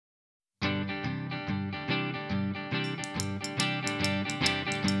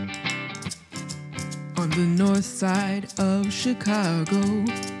On the north side of Chicago,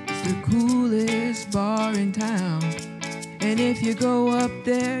 it's the coolest bar in town. And if you go up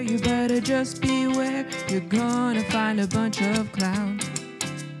there, you better just beware. You're gonna find a bunch of clowns.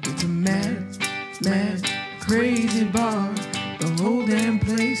 It's a mad, crazy bar. The whole damn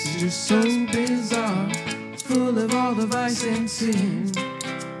place is just so bizarre, full of all the vice and sin.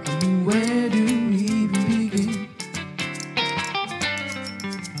 I mean, where do we even begin?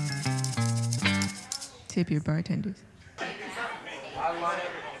 Tip your bartenders.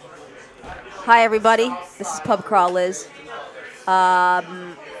 Hi, everybody. This is Pub Crawl Liz. I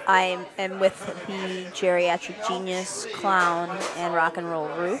am with the geriatric genius, clown, and rock and roll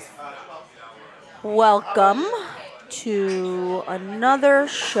Ruth. Welcome to another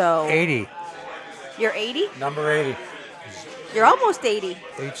show. 80. You're 80? Number 80. You're almost 80.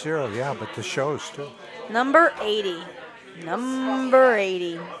 80, yeah, but the shows too. Number 80. Number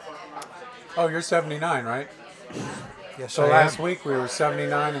 80. Oh, you're 79, right? Yes, So I last am. week we were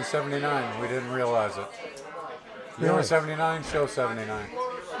 79 and 79. We didn't realize it. You were Really? 79, show 79.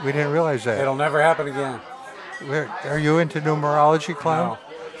 We didn't realize that. It'll never happen again. Are you into numerology, clown?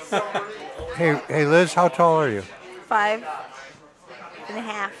 No. Hey, Liz, how tall are you? 5.5.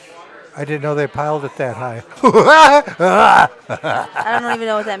 I didn't know they piled it that high. I don't even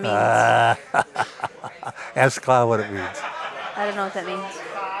know what that means. Ask Clown what it means. I don't know what that means.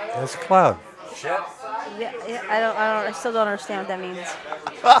 Ask Clown. Shit. Yeah, I still don't understand what that means.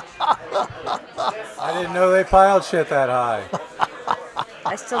 I didn't know they piled shit that high.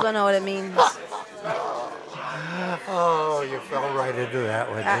 I still don't know what it means. Oh, you fell right into that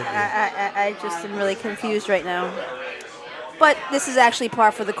one, didn't you? I just am really confused right now. But this is actually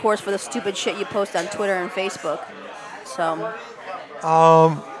par for the course for the stupid shit you post on Twitter and Facebook. So,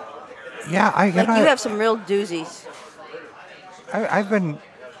 Yeah, like, you have some real doozies. I've been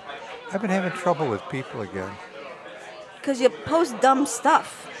having trouble with people again. Because you post dumb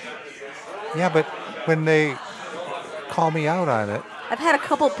stuff. Yeah, but when they call me out on it, I've had a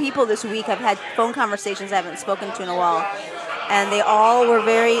couple people this week. I've had phone conversations I haven't spoken to in a while. And they all were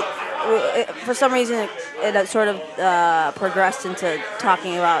very... For some reason, it sort of progressed into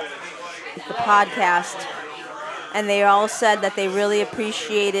talking about the podcast. And they all said that they really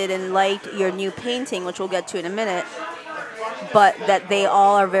appreciated and liked your new painting, which we'll get to in a minute. But that they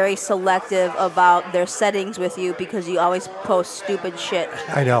all are very selective about their settings with you because you always post stupid shit.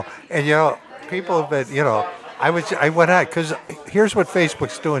 I know. And, people have been, I went out, because here's what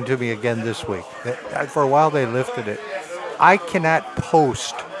Facebook's doing to me again this week. For a while, they lifted it. I cannot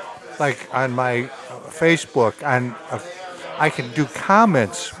post, like, on my Facebook, I can do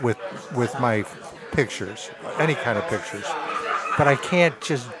comments with my pictures, any kind of pictures. But I can't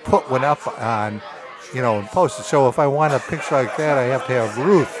just put one up on, and post it. So if I want a picture like that, I have to have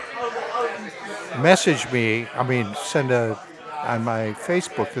Ruth message me, send on my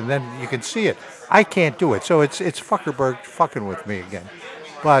Facebook, and then you can see it. I can't do it. So it's Fuckerberg fucking with me again.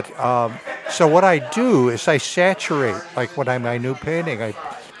 But, so what I do is I saturate, like when I'm my new painting, I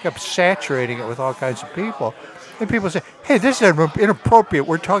kept saturating it with all kinds of people. And people say, hey, this is inappropriate.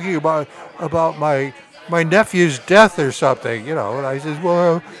 We're talking about my nephew's death or something, And I said,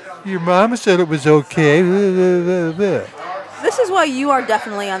 well, your mama said it was okay. This is why you are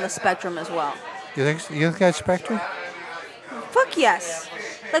definitely on the spectrum as well. You think that's spectrum? Fuck yes.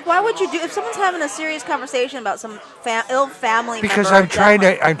 Like, why would you do if someone's having a serious conversation about some ill family Because member?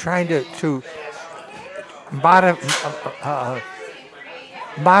 I'm trying to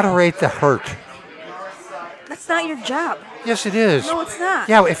moderate the hurt. That's not your job. Yes, it is. No, it's not.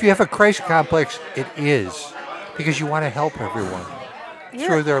 Yeah, if you have a Christ complex, it is, because you want to help everyone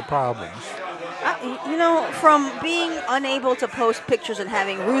through their problems. From being unable to post pictures and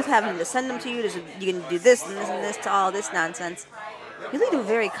having Ruth having to send them to you, you can do this and this and this to all this nonsense. You lead a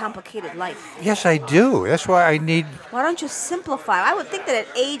very complicated life. Yes, I do. That's why I need... Why don't you simplify? I would think that at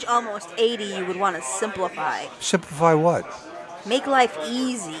age almost 80, you would want to simplify. Simplify what? Make life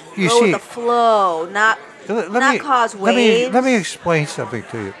easy. You Go see, with the flow, not cause waves. Let me explain something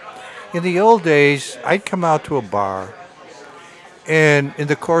to you. In the old days, I'd come out to a bar, and in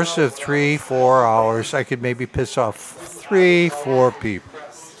the course of 3-4 hours, I could maybe piss off 3-4 people.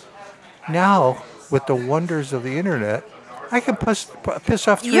 Now, with the wonders of the internet, I can piss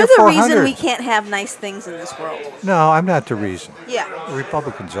off 300 You're or the 400. reason we can't have nice things in this world. No, I'm not the reason. Yeah. The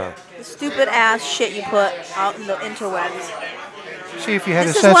Republicans are. The stupid ass shit you put out in the interwebs. See, if you had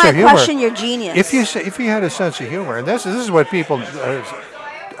This a is sense why of I humor, question your genius. if you had a sense of humor, and this is what people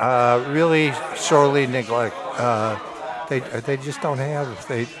really sorely neglect. They just don't have.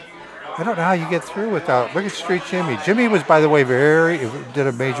 I don't know how you get through without. Look at Street Jimmy. Jimmy was, by the way, did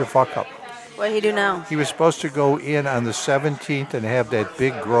a major fuck up. What did he do now? He was supposed to go in on the 17th and have that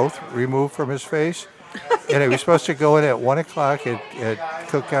big growth removed from his face. And he was supposed to go in at 1 o'clock at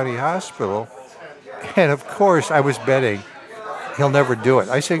Cook County Hospital. And, of course, I was betting he'll never do it.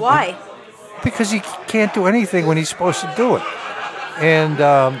 I said, Why? Because he can't do anything when he's supposed to do it.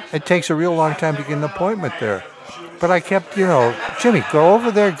 And it takes a real long time to get an appointment there. But I kept, Jimmy, go over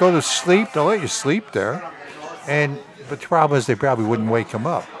there, go to sleep. They'll let you sleep there. But the problem is they probably wouldn't wake him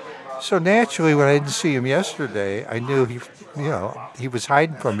up. So naturally, when I didn't see him yesterday, I knew he was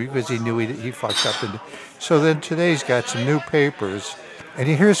hiding from me because he knew he fucked up. And so then today's got some new papers, and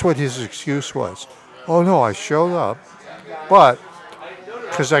here's what his excuse was. Oh, no, I showed up, but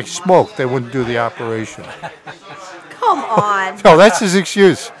because I smoked, they wouldn't do the operation. Come on. No, that's his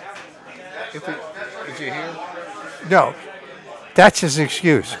excuse. Is he here? No, that's his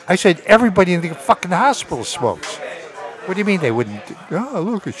excuse. I said, everybody in the fucking hospital smokes. What do you mean they wouldn't? Oh,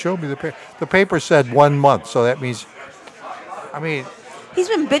 look, it showed me the paper. The paper said 1 month, so that means, He's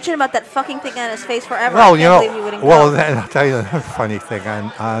been bitching about that fucking thing on his face forever. Well, I can't believe he wouldn't go. Then I'll tell you another funny thing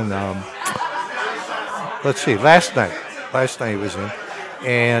on let's see, last night he was in,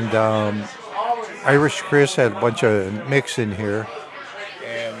 and Irish Chris had a bunch of mix in here,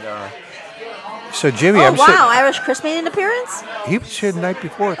 and so Jimmy, Irish Chris made an appearance? He was here the night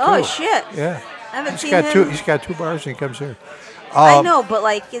before too. Oh shit! Yeah, I haven't seen him. He's got 2 bars and he comes here. I know, but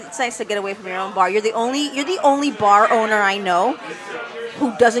it's nice to get away from your own bar. You're the only bar owner I know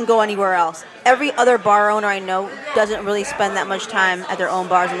who doesn't go anywhere else. Every other bar owner I know doesn't really spend that much time at their own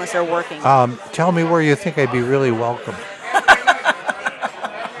bars unless they're working. Tell me where you think I'd be really welcome.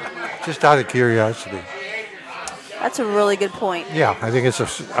 Just out of curiosity. That's a really good point. Yeah, I think it's an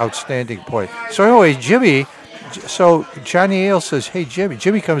outstanding point. So anyway, Jimmy, so Johnny Ale says, hey, Jimmy.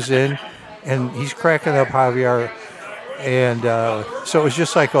 Jimmy comes in, and he's cracking up Javier. And so it was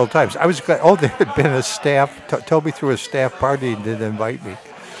just like old times. I was glad. Oh, there had been a staff. Toby threw a staff party and didn't invite me.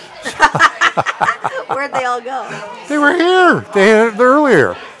 Where'd they all go? They were here. They had it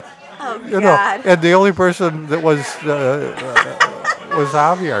earlier. Oh, God. And the only person that was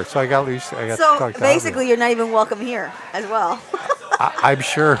Javier. So I got to talk to basically, Javier. you're not even welcome here as well. I'm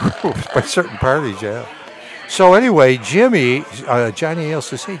sure by certain parties, yeah. So anyway, Johnny Ale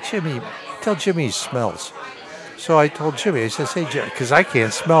says, hey, Jimmy, tell Jimmy he smells. So I told Jimmy, I said, hey, Jimmy, because I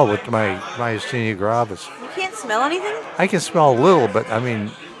can't smell with my myasthenia gravis. You can't smell anything? I can smell a little, but I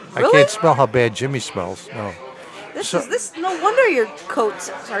Really? can't smell how bad Jimmy smells. No. No wonder your coats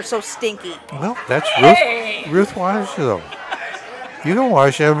are so stinky. Well, that's Ruth washes them. You can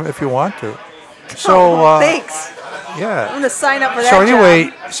wash them if you want to. So thanks. Yeah. I'm gonna sign up for that. So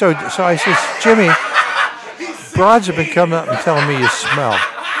anyway, job. so I says, Jimmy, broads have been coming up and telling me you smell.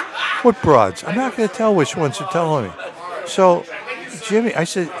 What broads? I'm not going to tell which ones are telling me. So, Jimmy, I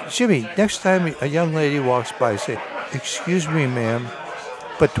said, Jimmy, next time a young lady walks by, I say, excuse me, ma'am,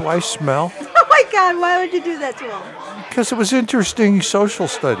 but do I smell? Oh my God, why would you do that to him? Because it was interesting social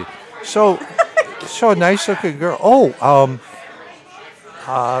study. So a nice looking girl.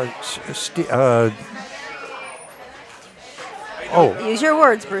 Use your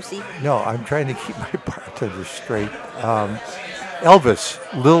words, Brucey. No, I'm trying to keep my bartender straight. Elvis,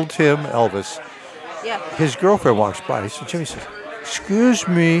 Lil Tim Elvis. Yeah. His girlfriend walks by. So Jimmy says, excuse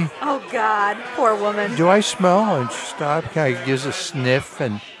me. Oh, God. Poor woman. Do I smell? And she stopped, kind of gives a sniff,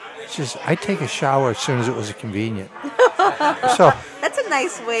 and says, I take a shower as soon as it was convenient. So that's a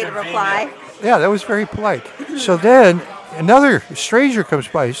nice way to reply. Yeah, that was very polite. So then another stranger comes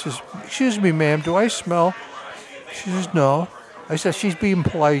by. He says, excuse me, ma'am, do I smell? She says, no. I said, she's being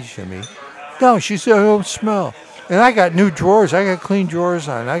polite, Jimmy. No, she said, I don't smell. And I got new drawers. I got clean drawers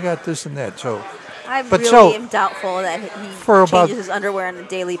on. I got this and that. So, I really am doubtful that he changes his underwear on a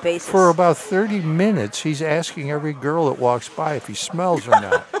daily basis. For about 30 minutes, he's asking every girl that walks by if he smells or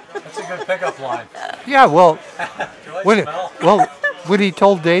not. That's a good pickup line. Yeah, well, smell? when he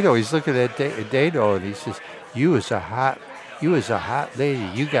told Dado, he's looking at Dado and he says, you as a hot lady,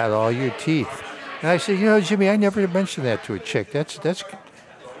 you got all your teeth. And I said, Jimmy, I never mentioned that to a chick. That's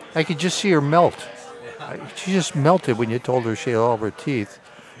I could just see her melt. She just melted when you told her she had all of her teeth.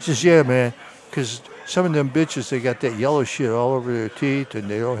 She says, yeah, man, because some of them bitches, they got that yellow shit all over their teeth, and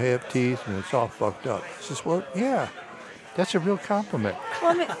they don't have teeth, and it's all fucked up. She says, well, yeah, that's a real compliment.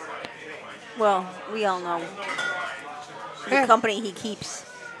 Well, we all know the company he keeps.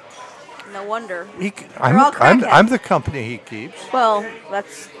 No wonder. I'm the company he keeps. Well,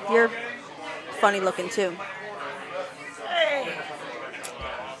 you're funny looking too.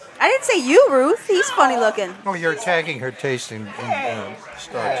 I didn't say you, Ruth. He's funny looking. Oh, you're tagging her taste in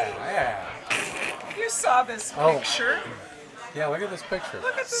starch. Yeah. You saw this picture. Yeah, look at this picture.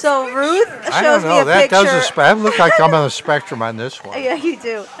 So Ruth I don't shows me know. a That picture. doesn't. I look like I'm on the spectrum on this one. Yeah, you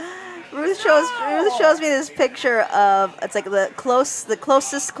do. Ruth shows me this picture of it's like the closest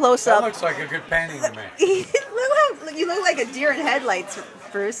close That up. looks like a good painting to me. You look like a deer in headlights,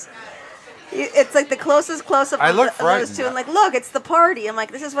 Bruce. It's like the closest close up I of, look of those frightened. two. And like, look, it's the party. I'm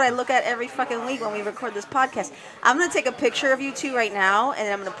like, this is what I look at every fucking week when we record this podcast. I'm gonna take a picture of you two right now,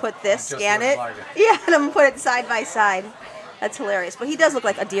 and I'm gonna put this, Just scan looks it. like it. Yeah, and I'm gonna put it side by side. That's hilarious. But he does look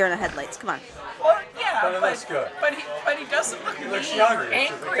like a deer in the headlights. Come on. Well, yeah, But it looks good. But he doesn't look He looks mean younger. or He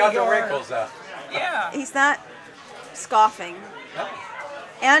angry got the or- wrinkles out. Yeah. He's not scoffing. No.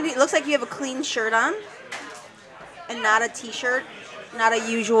 And it looks like you have a clean shirt on, and not a t-shirt, not a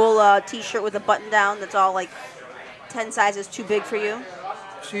usual t-shirt with a button down that's all like 10 sizes too big for you.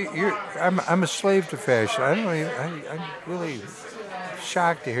 See, I'm a slave to fashion. I don't even. I'm really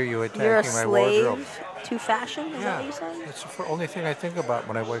shocked to hear you attacking You're a my wardrobe. slave to fashion. Is that what you said? That's the only thing I think about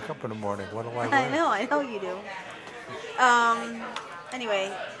when I wake up in the morning. What do I wear? I know you do.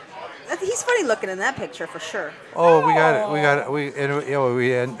 Anyway, he's funny looking in that picture for sure. Oh, we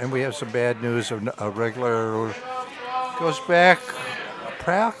have some bad news of a regular. Goes back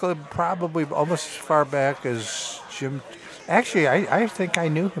probably almost as far back as Jim. Actually, I think I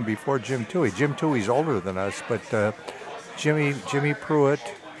knew him before Jim Toohey. Jim Toohey's older than us, but Jimmy Pruitt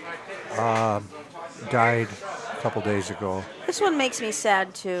died a couple days ago. This one makes me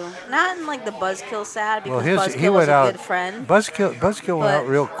sad too. Not in like the Buzzkill sad because He Buzzkill was went a out. good friend. Buzzkill went out But-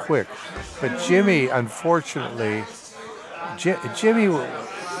 real quick, but Jimmy, unfortunately, Jimmy,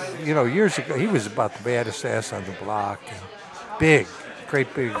 years ago he was about the baddest ass on the block. Big,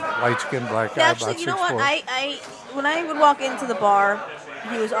 great big, light-skinned black guy, Actually, about you know what? 6'4". When I would walk into the bar,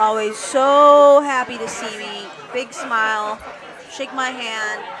 he was always so happy to see me. Big smile, shake my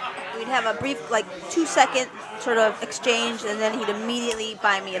hand. We'd have a brief, like 2-second sort of exchange, and then he'd immediately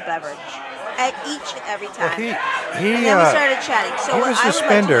buy me a beverage at each and every time. He and then we started chatting. So he what was I a would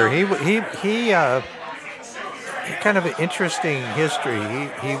spender. Like to know, He kind of an interesting history.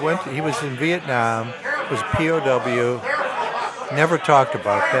 He was in Vietnam, was a POW. Never talked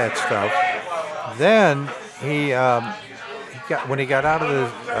about that stuff. Then when he got out of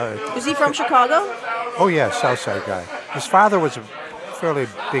the was he from Chicago? oh yeah, South Side guy. His father was a fairly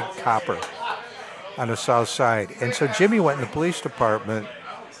big copper on the South Side, and so Jimmy went in the police department.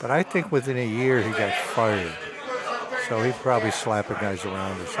 But I think within a year he got fired. So he probably slapping guys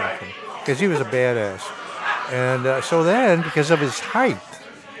around or something because he was a badass. And so then, because of his height,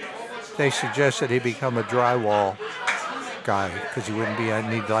 they suggested he become a drywall guy because he wouldn't need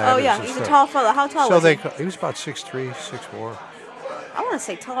ladders. Oh yeah, and he's stuff. a tall fellow. How tall So was he? he was about 6'3", 6'4". I want to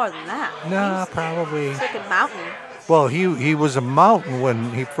say taller than that. Nah, probably. He's like a mountain. Well, he was a mountain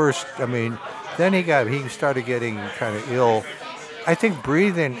when he first. I mean, then he started getting kind of ill. I think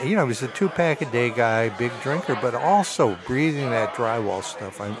breathing. He was a 2-pack a day guy, big drinker, but also breathing that drywall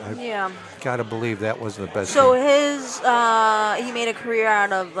stuff. I Yeah. gotta believe that wasn't the best. So thing. he made a career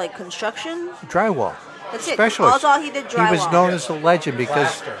out of like construction. Drywall. That's it. Specialist. All he did drywall. He was known as a legend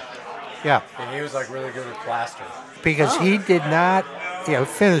because, Plaster. yeah, And he was like really good at plaster. because he did not,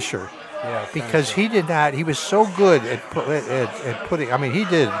 finisher. Yeah. Because he did not, he was so good at putting. I mean, he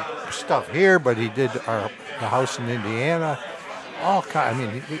did stuff here, but he did the house in Indiana. All kind.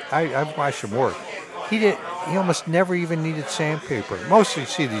 I mean, I've watched him work. He almost never even needed sandpaper. Most you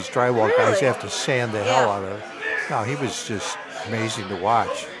see these drywall guys, Really? you have to sand the hell out of it. No, he was just amazing to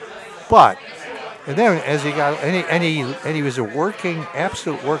watch. But, and then as he got, and he was a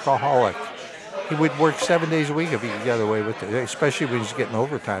absolute workaholic. He would work 7 days a week if he could get away with it, especially when he's getting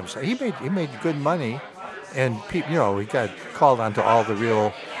overtime. So he made good money, and he got called onto all the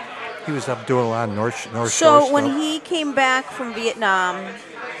real. He was up doing a lot of North Shore So stuff. when he came back from Vietnam,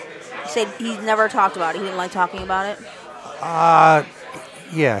 he said he never talked about it. He didn't like talking about it.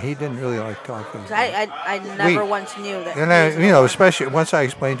 Yeah, he didn't really like talking. 'Cause I never once knew that. And he was- especially once I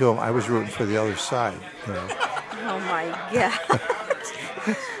explained to him, I was rooting for the other side. Oh my god.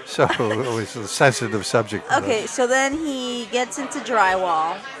 So it was a sensitive subject. for Okay, so then he gets into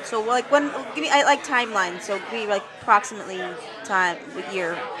drywall. So like I like timeline. So give me like approximately time, the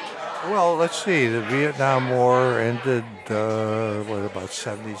year. Well, let's see. The Vietnam War ended, about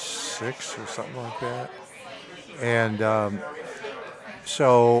 76 or something like that. And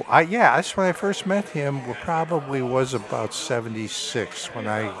so, that's when I first met him. Probably was about 76 when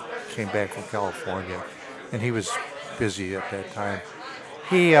I came back from California. And he was busy at that time.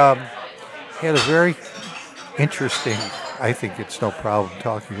 He had a very interesting, I think it's no problem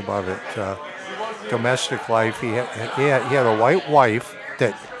talking about it, domestic life. He had a white wife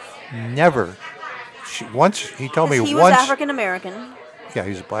that never once he told me He was once. African American. Yeah,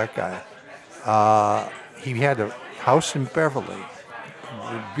 he's a black guy. He had a house in Beverly,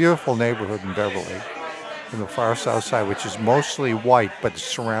 a beautiful neighborhood in Beverly, in the far south side, which is mostly white, but it's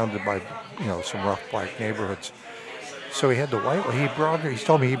surrounded by, some rough black neighborhoods. So he had the white. He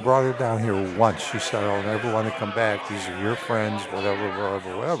told me he brought her down here once. He said, "I'll never want to come back. These are your friends,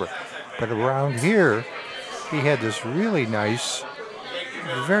 whatever." But around here, he had this really nice,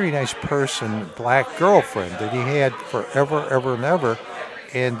 very nice person, black girlfriend that he had forever, ever and ever.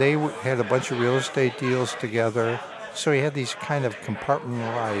 And they had a bunch of real estate deals together. So he had these kind of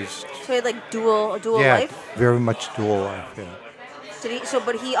compartmentalized. So he had like a dual Yeah, life. very much dual life. Yeah.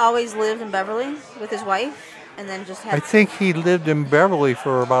 But he always lived in Beverly with his wife, and then just had. I think he lived in Beverly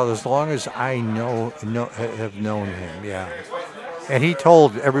for about as long as I have known him. Yeah. And he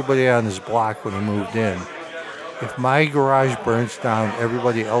told everybody on his block when he moved in, if my garage burns down,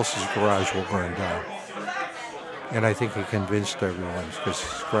 everybody else's garage will burn down. And I think he convinced everyone because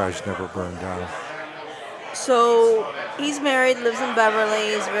his garage never burned down. So he's married, lives in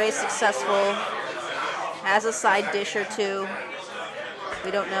Beverly, he's very successful, has a side dish or two.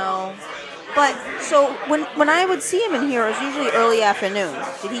 We don't know. But so when I would see him in here, it was usually early afternoon.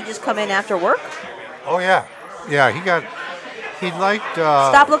 Did he just come in after work? Oh yeah, yeah. He liked.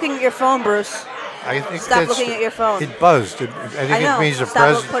 Stop looking at your phone, Bruce. I think Stop looking at your phone. It buzzed. I think I know. it means the Stop,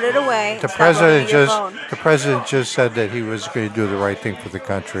 president. put it away. The Stop president looking at your phone. the president just said that he was going to do the right thing for the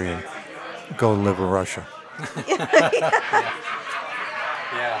country and go and live in Russia.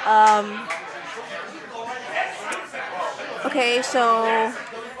 Okay, so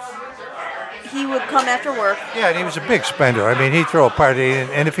he would come after work. Yeah, and he was a big spender. I mean, he'd throw a party,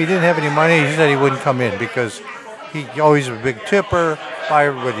 and if he didn't have any money, he said he wouldn't come in because he always was a big tipper, buy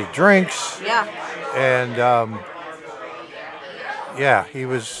everybody drinks. Yeah. And he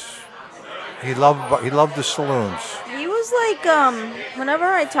loved the saloons. He was like, whenever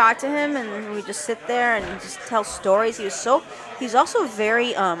I talk to him and we just sit there and just tell stories, he's also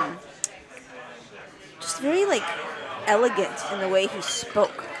very, just very like elegant in the way he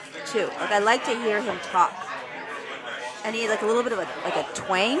spoke too. Like I like to hear him talk. And he had like a little bit of a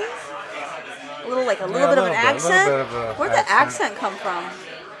twang. A little bit of an accent. Where'd the accent come from?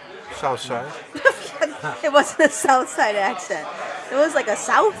 South Side. It wasn't a South Side accent. It was like a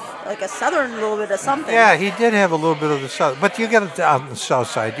Southern little bit of something. Yeah, he did have a little bit of the South, but you get it on the South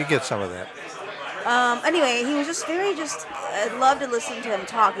Side. You get some of that. Anyway, he was just I loved to listen to him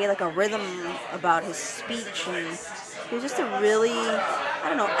talk. He had like a rhythm about his speech, and he was just a really,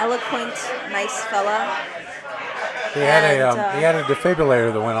 eloquent, nice fella. He had a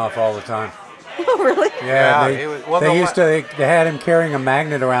defibrillator that went off all the time. Oh, really? Yeah, Yeah, they had him carrying a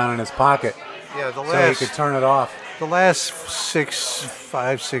magnet around in his pocket Yeah, so he could turn it off. the last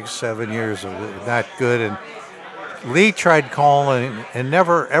 5, 6, 7 years of it, not good. And Lee tried calling and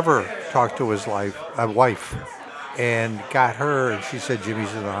never ever talked to his wife, and got her, and she said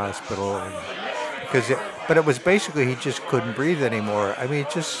Jimmy's in the hospital, and but it was basically he just couldn't breathe anymore. I mean,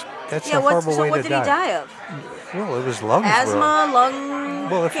 that's a horrible way to die. So what did he die of? Well, it was lungs. Asthma, lung.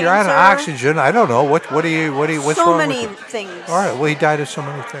 Well, if cancer, you're on oxygen, I don't know what's so wrong many with it? things. All right, well, he died of so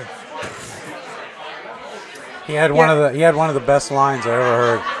many things. He had one of the best lines I ever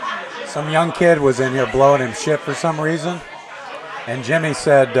heard. Some young kid was in here blowing him shit for some reason, and Jimmy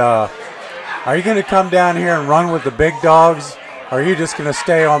said, "Are you going to come down here and run with the big dogs, or are you just going to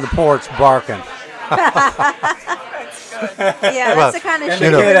stay on the porch barking?" Yeah, that's the kind of And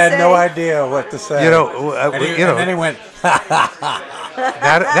shit the he kid would had say. no idea what to say. And then he went,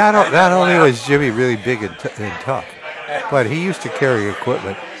 Not only was Jimmy really big and tough, but he used to carry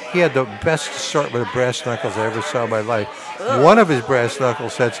equipment. He had the best assortment of brass knuckles I ever saw in my life. One of his brass knuckle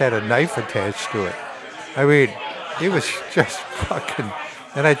sets had a knife attached to it. I mean, he was just fucking.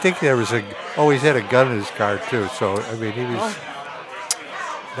 And I think he's had a gun in his car too. So I mean, he was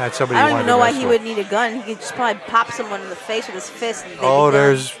not somebody. I you don't wanted even know to why mess he with. would need a gun. He could just probably pop someone in the face with his fist. And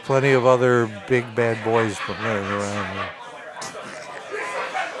There's plenty of other big bad boys running around here.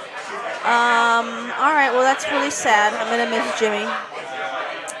 All right, well, that's really sad. I'm going to miss Jimmy.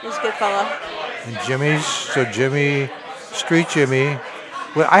 He's a good fella. And Jimmy, Street Jimmy.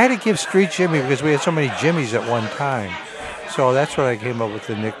 Well, I had to give Street Jimmy because we had so many Jimmys at one time. So that's when I came up with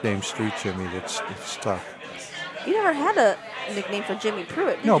the nickname Street Jimmy. It's stuck. You never had a nickname for Jimmy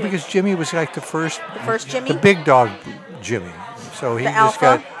Pruitt, did No, you? because Jimmy was like the first Jimmy? the big dog Jimmy. So he The just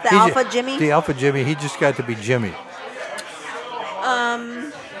alpha? got The alpha Jimmy? The alpha Jimmy. He just got to be Jimmy.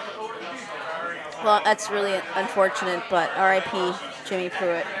 Well, that's really unfortunate, but R.I.P. Jimmy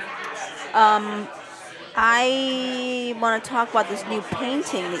Pruitt. I want to talk about this new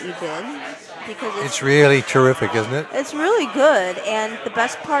painting that you did. because It's really terrific, isn't it? it's really good. And the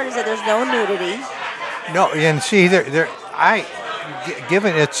best part is that there's no nudity. No, and see,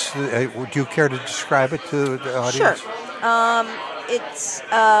 given it's, would you care to describe it to the Sure. audience? It's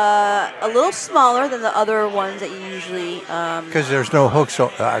a little smaller than the other ones that you usually. Because there's no hooks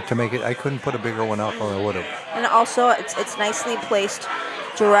to make it. I couldn't put a bigger one up, or I would have. And also, it's nicely placed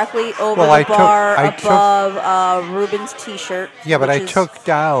directly over Well, the I took- bar I took- above Ruben's T-shirt. Yeah, but I which is- took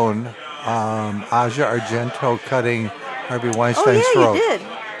down Aja Argento cutting Harvey Oh Weinstein's yeah, throat. you did.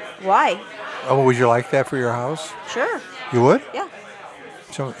 Why? Oh, would you like that for your house? Sure. You would? Yeah.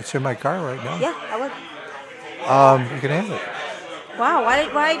 So it's in my car right now. Yeah, I would. You can have it. Wow.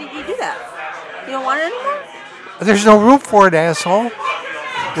 Why did you do that? You don't want it anymore? There's no room for it, asshole.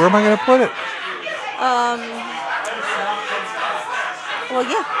 Where am I going to put it? Well,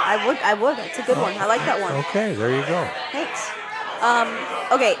 yeah, I would. It's a good one. I like that one. Okay, there you go. Thanks.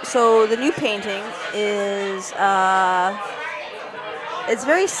 Okay, so the new painting is it's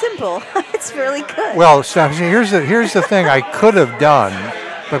very simple. It's really good. Well, so here's the thing I could have done,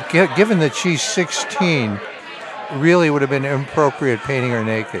 but given that she's 16, really would have been inappropriate painting her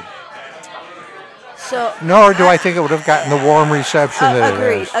naked. So Nor do I think it would have gotten the warm reception that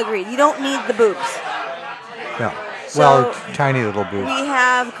agreed. it has. Agreed. You don't need the boobs. No. So- Well, tiny little boobs. We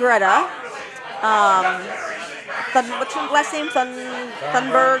have Greta. What's her last name?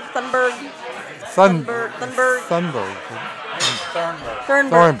 Thunberg. Thunberg. Thornberg.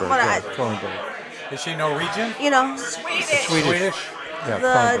 Is she Norwegian? You know, Swedish. Swedish. Yeah,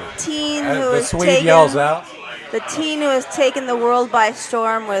 the Thornberg. teen who The has Swede taken yells out. the teen who has taken the world by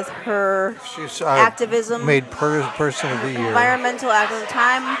storm with her She's activism. made person of the year. environmental activism,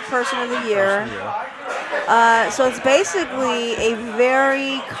 Time Person of the Year. So it's basically a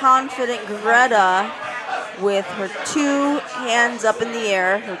very confident Greta with her two hands up in the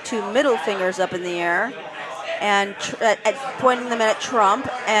air, her two middle fingers up in the air, and pointing them at Trump,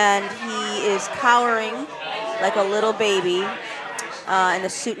 and he is cowering like a little baby in a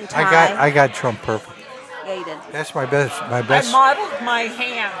suit and tie. I got Trump perfect. Yeah, you did. That's my best. I modeled my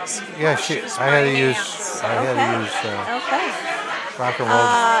hands. Yeah, Choose I had my to use. hands. I had to use Okay. rock and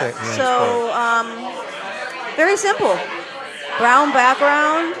roll. hands So, very simple. Brown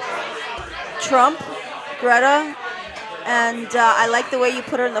background, Trump, Greta, and I like the way you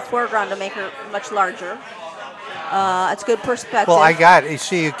put her in the foreground to make her much larger. It's good perspective. Well, you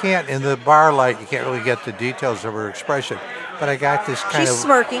see, you can't, in the bar light, you can't really get the details of her expression. But I got this kind She's of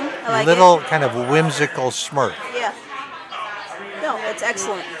smirking. I like little it. kind of whimsical smirk. Yeah. No, it's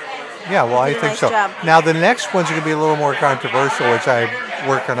excellent. Yeah, well, I did a think nice so. job. Now, the next one's going to be a little more controversial, which I'm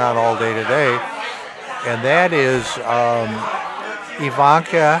working on all day today. And that is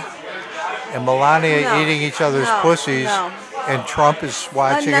Ivanka and Melania No, eating each other's no, pussies, no. and Trump is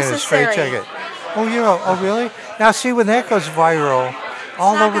watching in a straight Unnecessary. jacket. Oh, oh, really? Now, see, when that goes viral,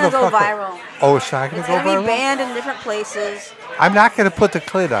 all not over gonna the go fuck- viral. Oh, it's not going It's to go going to be viral? banned in different places. I'm not going to put the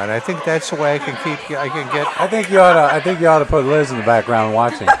clit on. I think that's the way I can get. I think you ought to put Liz in the background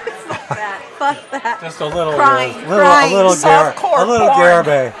watching. Fuck that. Just a little, Crying, a crying. little, Softcore a little porn.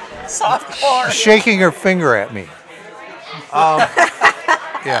 Garibay. Soft porn. Shaking her finger at me.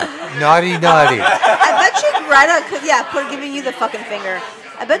 Yeah, naughty. I bet you Greta could, giving you the fucking finger.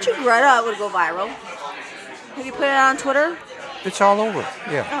 I bet you Greta would go viral. Have you put it on Twitter? It's all over.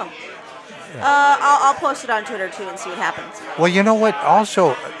 Yeah. Oh. I'll post it on Twitter too and see what happens. Well, you know what?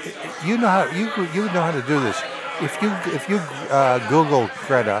 Also, you know how you know how to do this. If you Google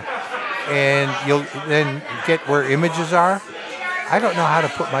Greta, and you'll then get where images are. I don't know how to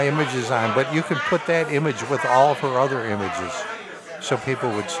put my images on, but you can put that image with all of her other images, so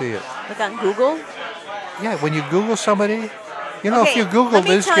people would see it. Like on Google? Yeah, when you Google somebody, you know, Okay, if you Google let me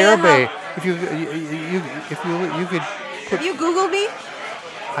Liz tell you Garibay, how- if you could. Have you Googled me?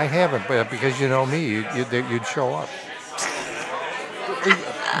 I haven't, but because you know me, you'd show up.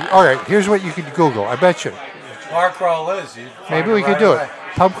 All right, here's what you could Google. I bet you. Bar crawl Liz. Maybe we could do it.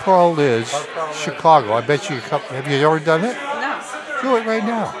 Pub crawl Liz, Chicago. I bet you. Have you ever done it? No. Do it right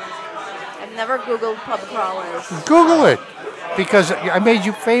now. I've never Googled pub crawlers. Google it, because I made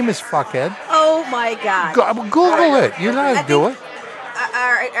you famous, fuckhead. Oh my God. Google it. You know how to do it.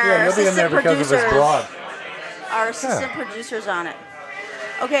 Our Yeah, you'll be in there assistant because of his producers. blog. Our assistant producer's on it.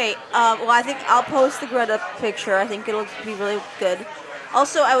 Okay, well, I think I'll post the Greta picture. I think it'll be really good.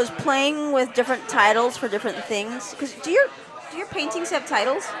 Also, I was playing with different titles for different things. Because do your paintings have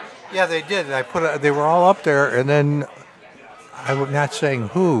titles? Yeah, they did. They were all up there, and then I'm not saying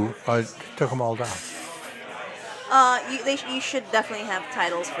who took them all down. You should definitely have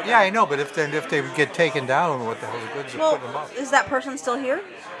titles for them. Yeah, I know, but if they get taken down, what the hell is the good of Well, putting them up? is that person still here?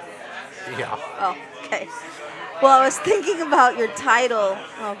 Yeah. Oh, okay. Well, I was thinking about your title.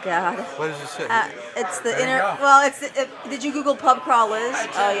 Oh God. What does it say? It's the There you inter. go. Well, it's. Did you Google pub crawl Liz?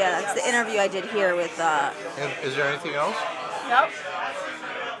 Oh yeah, that's the interview I did here with. And is there anything else? Yep.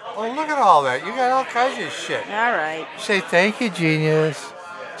 Oh, look at all that. You got all kinds of shit. All right. Say thank you, genius.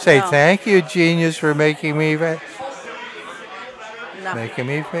 Say No. thank you, genius, for making me No.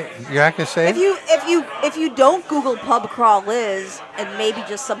 You're not gonna say it? If you don't Google pub crawl Liz and maybe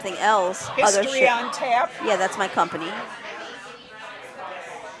just something else, other History shit. on tap. Yeah, that's my company.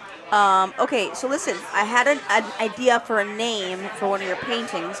 Okay, so listen, I had an idea for a name for one of your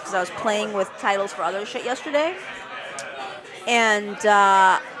paintings because I was playing with titles for other shit yesterday. And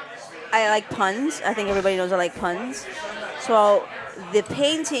I like puns. I think everybody knows I like puns. So the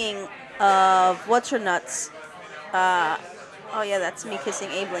painting of What's Her Nuts, oh yeah, that's me kissing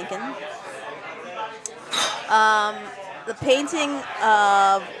Abe Lincoln. The painting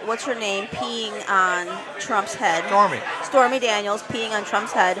of What's Her Name peeing on Trump's head. Stormy Daniels peeing on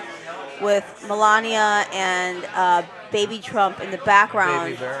Trump's head with Melania and baby Trump in the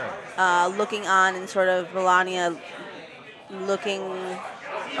background. Baby Baron. Looking on and sort of Melania looking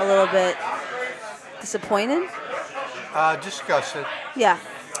a little bit disappointed. Disgusted. Yeah.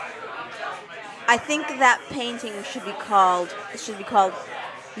 I think that painting should be called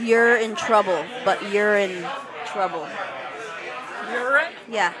You're in Trouble, but you're in trouble. Urine?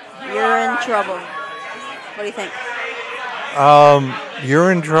 Yeah, you're in trouble. What do you think?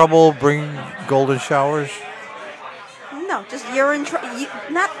 You're in trouble. Bring golden showers. No, just you're in trouble.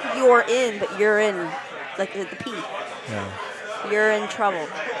 Not you're in, but you're in, like the P. Yeah. You're in trouble.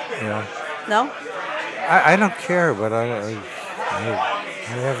 Yeah. No? I don't care, but I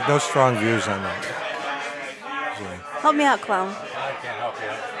have no strong views on that. Help me out, clown. I can't help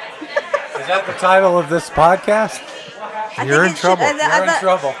you. Is that the title of this podcast? You're in trouble. You're in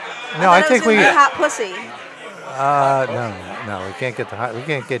trouble. No, I think we. hot pussy. No, we can't get we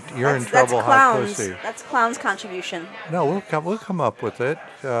can't get. You're in That's trouble, hot clowns. pussy. That's clown's contribution. No, we'll come up with it.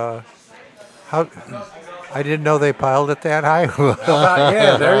 How? I didn't know they piled it that high.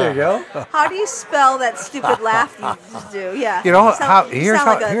 Yeah, there you go. How do you spell that stupid laugh you just do? Yeah. You know You sound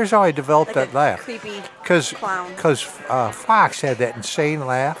here's how I developed like that a laugh. creepy Because clown. Fox had that insane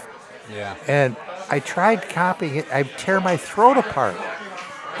laugh, Yeah. and I tried copying it. I tear my throat apart,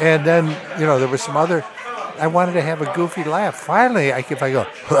 and then there was some other. I wanted to have a goofy laugh. Finally, if I go,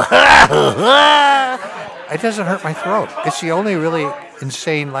 it doesn't hurt my throat. It's the only really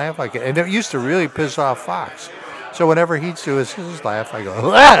insane laugh I get, and it used to really piss off Fox. So whenever he'd do his laugh, I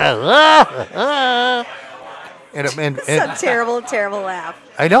go, and It's a terrible, terrible laugh.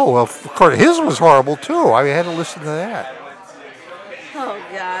 I know. Well, of course, his was horrible too. I had to listen to that. Oh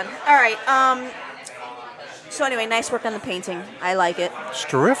God. All right. So anyway, nice work on the painting. I like it. It's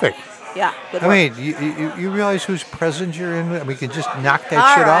terrific. Yeah. Good I work. mean, you realize whose presence you're in? I mean, you can just knock that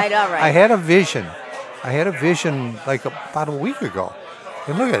All shit right, off. all right. I had a vision like about a week ago.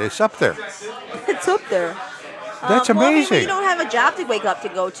 And look at it. It's up there. It's up there. That's Well, maybe amazing. you don't have a job to wake up to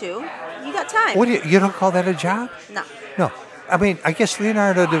go to. You got time. What you don't call that a job? No. No. I mean, I guess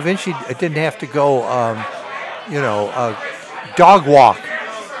Leonardo da Vinci didn't have to go, dog walk.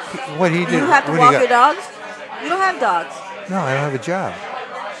 What he did. You have to what walk he your got- dogs? You don't have dogs. No, I don't have a job.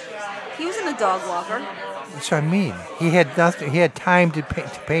 He wasn't a dog walker. That's what I mean. He had nothing. He had time to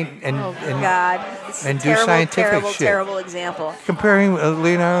paint and Oh and God. This is and a do terrible, scientific terrible, shit. terrible example. comparing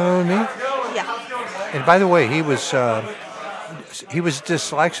Leonardo and me. Yeah. And by the way, he was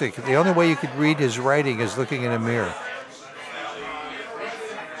dyslexic. The only way you could read his writing is looking in a mirror.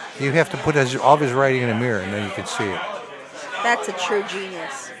 You have to put all of his writing in a mirror, and then you can see it. That's a true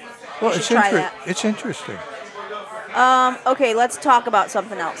genius. Well, should try that. it's interesting. Okay, let's talk about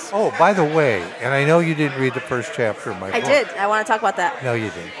something else. Oh, by the way, and I know you didn't read the first chapter of my book. I did. I want to talk about that. No, you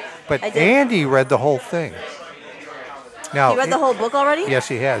didn't. But I did. Andy read the whole thing. Now, You read the whole book already? Yes,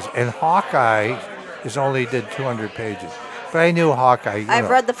 he has. And Hawkeye only did 200 pages. But I knew Hawkeye. I've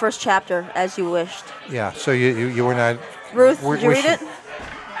read the first chapter, as you wished. Yeah, so you were not. Ruth, we're- did you we read should- it?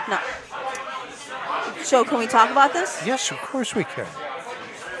 No. So, can we talk about this? Yes, of course we can.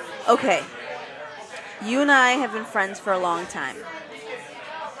 Okay. You and I have been friends for a long time.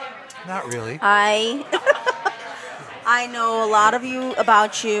 Not really. I know a lot of you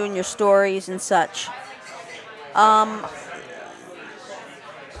about you and your stories and such.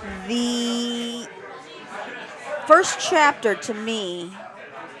 The first chapter to me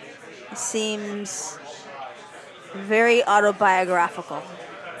seems very autobiographical.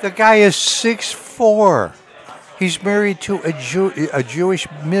 The guy is 6'4". He's married to a Jewish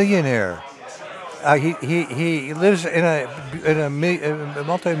millionaire. He lives in a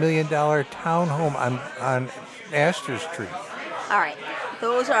multi-million-dollar townhome on Astor Street. All right,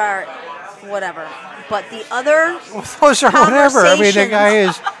 those are whatever. But the other Those are whatever. I mean, the guy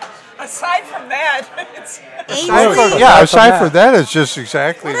is. Aside from that, it's Ainsley, Aside from that, it's just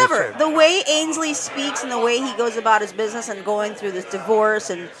exactly whatever. the same. The way Ainsley speaks and the way he goes about his business and going through this divorce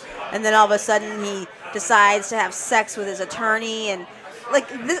and then all of a sudden he decides to have sex with his attorney and like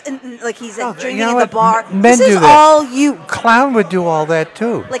this, and like he's Oh, drinking you know in the what? bar. Men This do is that. all you. Clown would do all that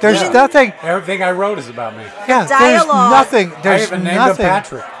too. Like, There's even- nothing. Everything I wrote is about me. Yeah, dialogue- there's nothing. I There's even named nothing. him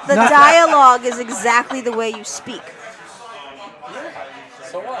Patrick. The dialogue is exactly the way you speak.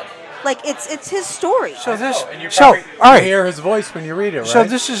 so what? Like it's his story. So this. And you So probably all right. hear his voice when you read it, right? So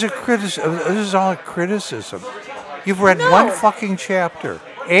this is a criticism. This is all a criticism. You've read No. one fucking chapter.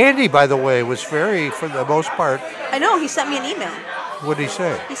 Andy, by the way, was very, for the most part. I know he sent me an email. What did he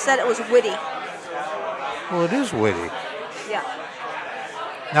say? He said it was witty. Well, it is witty. Yeah.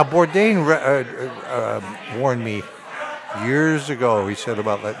 Now Bourdain warned me years ago. He said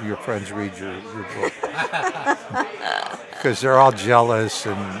about letting your friends read your book because they're all jealous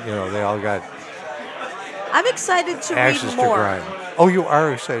and they all got I'm excited to axes read to more. grind. Oh, you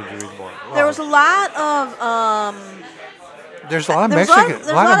are excited to read more. There was a lot of There's a lot of there's Mexican, there's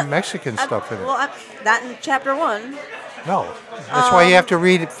a lot of Mexican stuff in it. Well, not in chapter 1. No, that's why you have to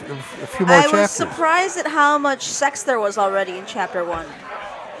read a few more I chapters. was surprised at how much sex there was already in chapter 1.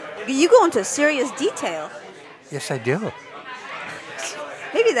 You go into serious detail. Yes, I do.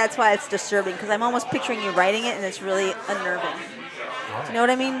 Maybe that's why it's disturbing, because I'm almost picturing you writing it, and it's really unnerving. Do you know what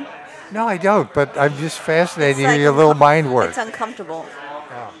I mean? No, I don't. But I'm just fascinated to It's hear your little mind work. It's uncomfortable.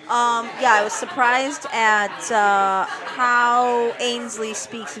 Yeah, I was surprised at how Ainsley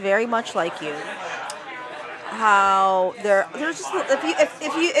speaks very much like you. How there's just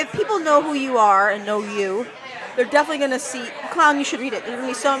if people know who you are and know you, they're definitely gonna see. Clown, you should read it. There's gonna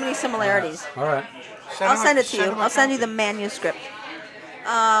be so many similarities. All right. I'll send it to you. I'll send you the manuscript.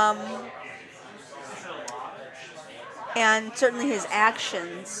 And certainly his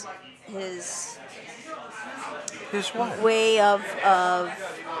actions, his His what? way of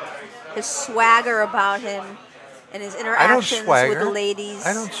his swagger about him, and his interactions with swagger. the ladies.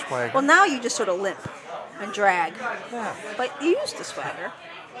 I don't swagger. Well, now you just sort of limp and drag. Yeah. But you used to swagger.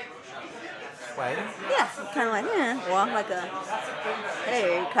 Swagger? Yeah, kind of like, walk like a,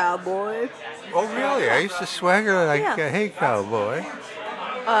 hey, cowboy. Oh, really? I used to swagger like, Yeah. hey, cowboy.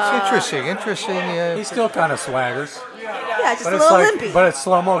 It's interesting. He still kind of swaggers, Yeah, just but a it's little like, limpy. but it's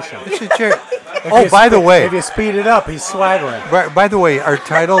slow motion. It's a jerk. If Oh, you by the way, if you speed it up, he's swaggering. by the way, our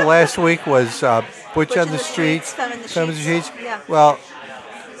title last week was Butch on the Streets, Femme in the Femme in the Sheets. Sheets. Yeah. Well,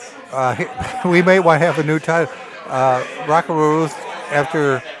 we may want to have a new title. Rocka Ruth,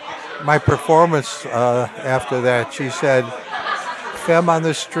 after my performance after that, she said, Femme on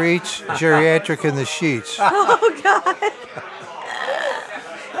the Streets, Geriatric in the Sheets. Oh, God.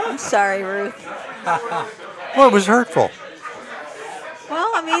 I'm sorry, Ruth. Well, it was hurtful. Well,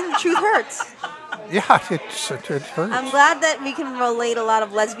 I mean, the truth hurts. Yeah, it hurts. I'm glad that we can relate a lot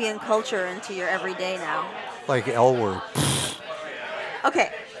of lesbian culture into your everyday now. Like L word.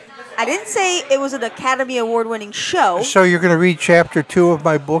 Okay. I didn't say it was an Academy Award winning show. So you're going to read chapter 2 of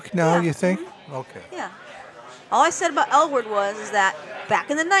my book now, Yeah. you think? Okay. Yeah. All I said about L Word was that back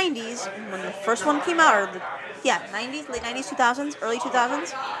in the 90s, when the first one came out, or 90s, late 90s, 2000s, early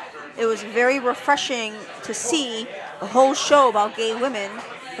 2000s, it was very refreshing to see a whole show about gay women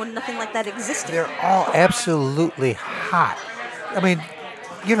when nothing like that existed. They're all absolutely hot. I mean,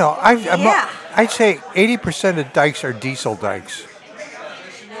 Yeah. I'd say 80% of dykes are diesel dykes.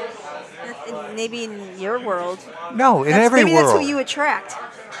 Maybe in your world. No, in That's- every maybe world. that's who you attract.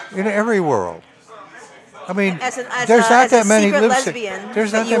 In every world. I mean, As there's not as a that many secret lipstick. lesbian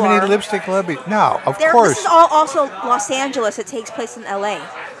There's that not you that many are. lipstick lesbians. No, of This course. is all also Los Angeles. It takes place in L.A.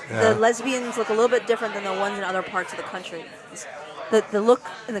 Yeah. The lesbians look a little bit different than the ones in other parts of the country. The look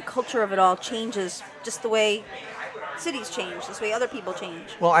and the culture of it all changes just the way cities change, just the way other people change.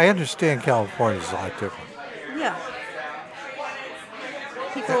 Well, I understand California's a lot different. Yeah.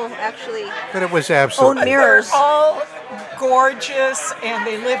 People actually But it was own absolutely. mirrors. They're all gorgeous and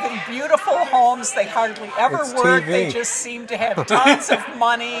they live in beautiful homes. They hardly ever It's work. TV. They just seem to have tons of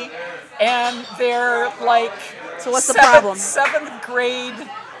money, and they're like So what's the problem? seventh grade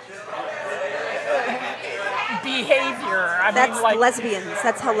behavior. I That's mean, like lesbians.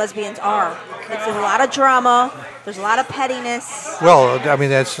 That's how lesbians are. There's a lot of drama. There's a lot of pettiness. Well, I mean,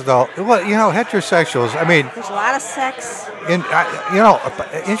 that's the. Well, heterosexuals. I mean, There's a lot of sex.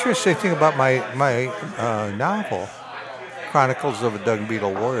 interesting thing about my novel, Chronicles of a Dung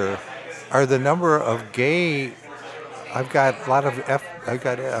Beetle Warrior, are the number of gay. I've got a lot of I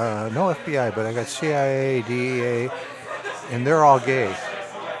got no FBI, but I got CIA, DEA, and they're all gay.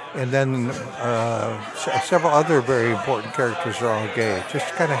 And then several other very important characters are all gay. It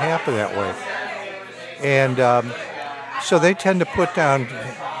just kind of happened that way. And so they tend to put down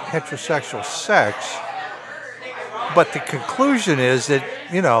heterosexual sex. But the conclusion is that,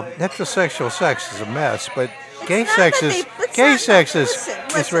 heterosexual sex is a mess, but gay sex is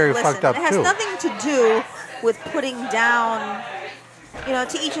it's very fucked up it has too. nothing to do with putting down,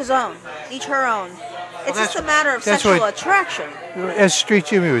 to each his own, each her own. It's just a matter of that's sexual what- attraction. As Street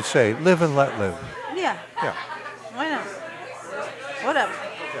Jimmy would say, live and let live. Yeah. Yeah. Why not? Whatever.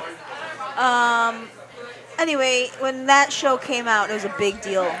 Anyway, when that show came out, it was a big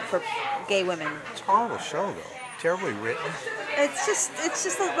deal for gay women. It's a horrible show, though. Terribly written. It's just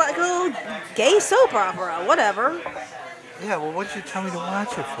like a little gay soap opera. Whatever. Yeah, well, what did you tell me to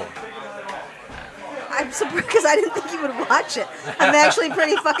watch it for? I'm surprised because I didn't think you would watch it. I'm actually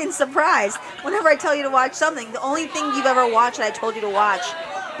pretty fucking surprised. Whenever I tell you to watch something, the only thing you've ever watched that I told you to watch,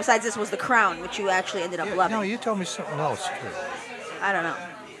 besides this, was The Crown, which you actually ended up loving. No, you told me something else, too. I don't know.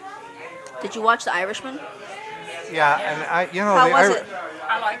 Did you watch The Irishman? Yeah, and How was it?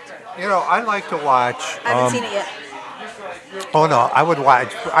 I liked it. I like to watch. I haven't seen it yet. Oh no,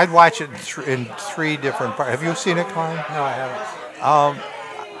 I'd watch it in three different parts. Have you seen it, Klein? No, I haven't.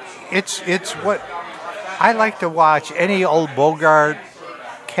 It's what I like to watch. Any old Bogart,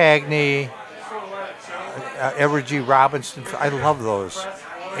 Cagney, Edward G. Robinson. I love those,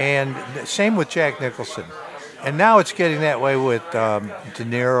 and same with Jack Nicholson. And now it's getting that way with De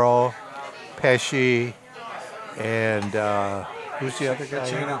Niro, Pesci, and who's the other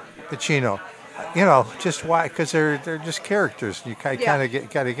guy? Pacino. Just why? Because they're just characters. You kind of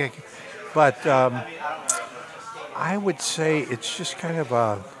get. But I would say it's just kind of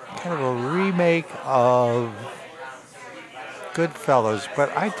a remake of Goodfellas.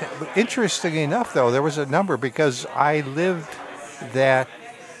 But interesting enough, though, there was a number because I lived that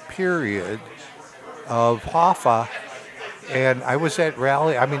period of Hoffa. And I was at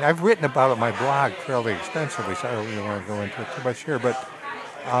rally. I mean, I've written about it on my blog fairly extensively, so I don't really want to go into it too much here. But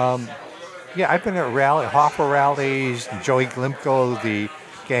I've been at Hoffa rallies. Joey Glimko, the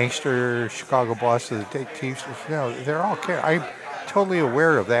gangster Chicago boss of the Thieves. They're all. I'm totally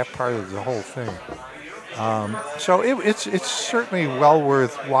aware of that part of the whole thing. So it's certainly well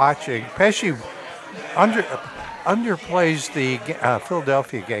worth watching. Pesci underplays the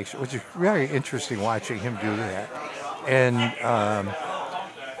Philadelphia gangster, which is very interesting watching him do that. And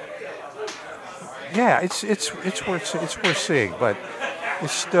it's worth seeing, but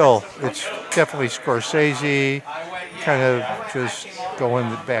it's definitely Scorsese, kind of just going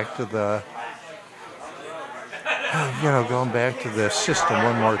back to the system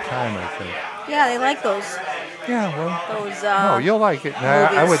one more time, I think. Yeah, they like those. Yeah, well, Those. no, you'll like it.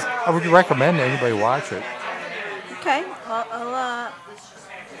 I would recommend anybody watch it. Okay. Well,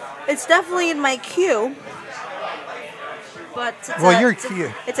 it's definitely in my queue. But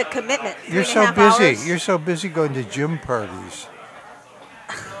it's a commitment. You're so busy. You're so busy going to gym parties.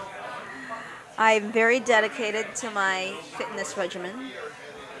 I'm very dedicated to my fitness regimen,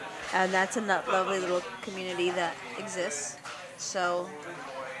 and that's a lovely little community that exists. So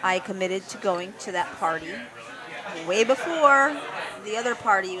I committed to going to that party way before the other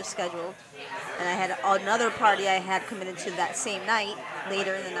party was scheduled, and I had another party I had committed to that same night,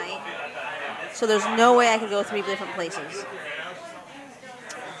 later in the night. So there's no way I could go 3 different places.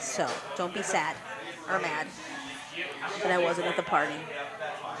 So don't be sad or mad that I wasn't at the party.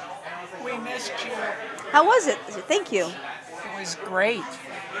 We missed you. How was it? Thank you. It was great.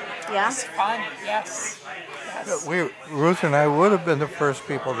 Yeah? It was fun. Yes. Ruth and I would have been the first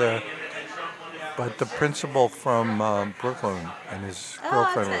people there, but the principal from Brooklyn and his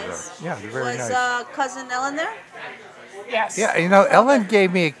girlfriend were there. Yeah, they're very nice. Was cousin Ellen there? Yes. Yeah, Ellen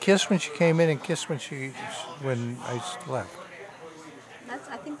gave me a kiss when she came in and kissed when I left.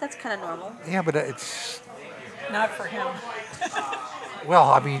 I think that's kind of normal. Yeah, but it's Not for him.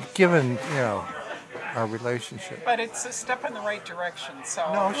 well, I mean, given our relationship. But it's a step in the right direction. So.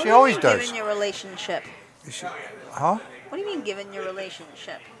 No, What she do you always mean, does. Given your relationship. Huh? What do you mean, given your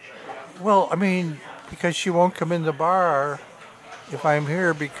relationship? Well, I mean, because she won't come in the bar if I'm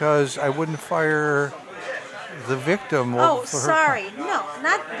here because I wouldn't fire the victim. Oh, for her. sorry. No,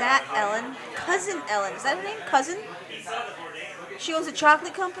 not that Ellen. Cousin Ellen. Is that her name? Cousin? She owns a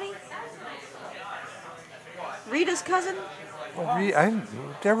chocolate company? Rita's cousin? Well,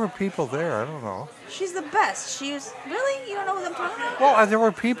 there were people there. I don't know. She's the best. She was really. You don't know what I'm talking about? Well, there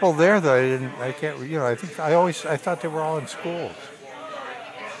were people there that I can't. I thought they were all in schools.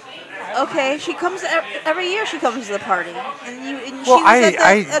 I Okay, she comes every year. She comes to the party, and Well, she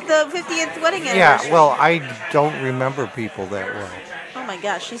was at the 50th wedding anniversary. Yeah, well, I don't remember people that well. Oh my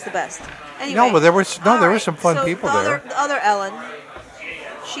gosh, she's the best. Anyway, No, but there were alright, some fun so people the there. the other Ellen,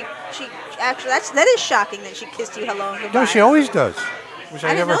 she actually that is shocking that she kissed you hello and goodbye. No, she always does. Which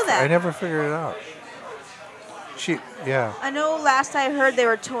I didn't know that. I never figured it out. Yeah. I know last I heard they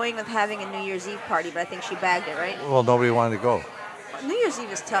were toying with having a New Year's Eve party, but I think she bagged it, right? Well, nobody wanted to go. New Year's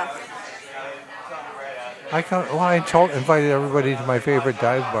Eve is tough. I invited everybody to my favorite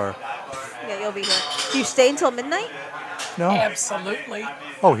dive bar. Yeah, you'll be here. Do you stay until midnight? No. Absolutely.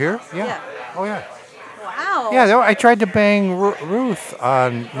 Oh, here? Yeah. Yeah. Oh, yeah. Wow. Yeah, I tried to bang Ruth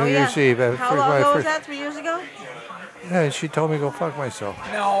on New Year's Eve. How long ago was that? 3 years ago? Yeah, and she told me to go fuck myself.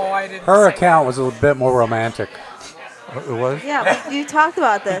 No, I didn't. Her say account was a little bit more romantic. It was? Yeah, you talked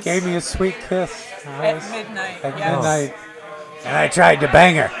about this. Gave me a sweet kiss. At midnight. At yes. midnight. And I tried to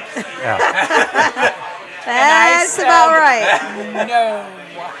bang her. Yeah. That's said, about right.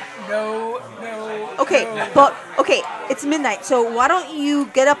 No. Okay, no. but okay, it's midnight. So why don't you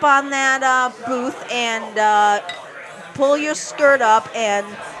get up on that booth and pull your skirt up and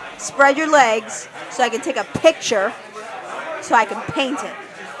spread your legs so I can take a picture so I can paint it.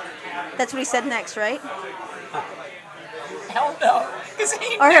 That's what he said next, right? Hell no. Because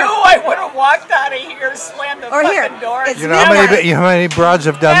he Or knew here. I would have walked out of here, slammed the Or here. fucking door. It's You know how many broads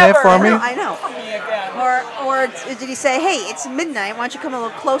have done that for me? I know. For me again. Or did he say, hey, it's midnight, why don't you come a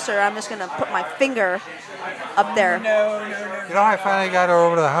little closer? I'm just going to put my finger up there. No. You know how I finally got her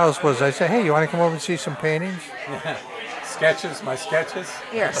over to the house was I said, hey, you want to come over and see some paintings? Sketches, my sketches.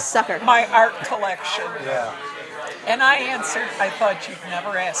 You're a sucker. My art collection. Yeah. And I answered, I thought you'd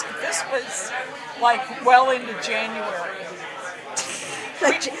never ask. This was like well into January.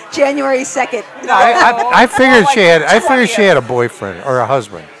 Like January 2nd. I figured like she had. I figured 20th. she had a boyfriend or a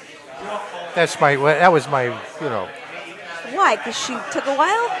husband. That was my. Why? Because she took a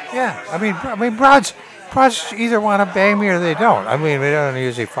while? Yeah. I mean, broads either want to bang me or they don't. I mean, we don't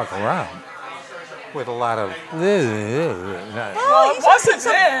usually fuck around with a lot of. Well, it wasn't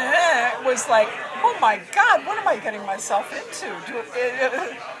that. It was like, oh my God, what am I getting myself into?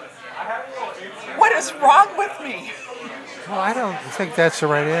 What is wrong with me? Well, I don't think that's the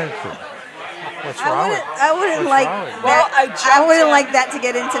right attitude. What's wrong I wouldn't what's like wrong with you? Well, I wouldn't in. like that to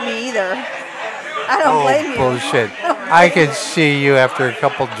get into me either. I don't blame you. Bullshit. I could see you after a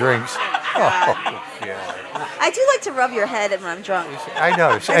couple drinks. Oh, God. I do like to rub your head when I'm drunk. I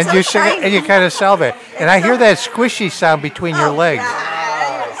know. so And you kind of salve it. And I hear that squishy sound between your legs.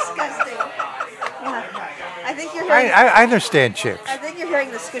 God, you're disgusting. Yeah. I think you're hearing. I understand chicks. I think you're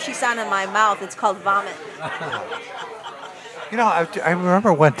hearing the squishy sound in my mouth. It's called vomit. You know, I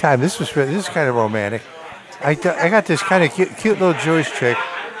remember one time. This is kind of romantic. I got this kind of cute little Jewish chick.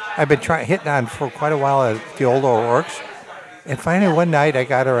 I've been hitting on for quite a while at the old O'Rourke's, and finally one night I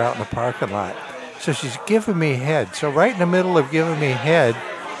got her out in the parking lot. So she's giving me head. So right in the middle of giving me head,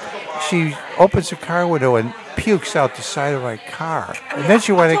 she opens the car window and pukes out the side of my car. And then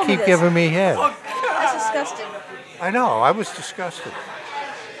she wanted to keep giving me head. That's disgusting. I know. I was disgusted.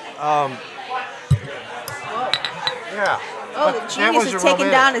 Yeah. Oh, But the that genius was is a taking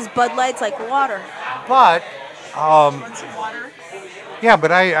romantic. down his Bud Lights like water. But Want some water? yeah,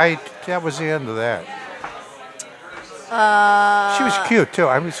 but I that was the end of that. She was cute too.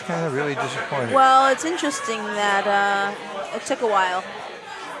 I was kind of really disappointed. Well, it's interesting that it took a while.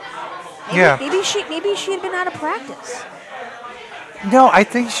 Yeah. Maybe she had been out of practice. No, I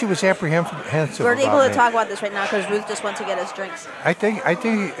think she was apprehensive. We're about able to me. talk about this right now because Ruth just went to get us drinks. I think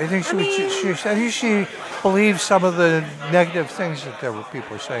she mean- she believes some of the negative things that people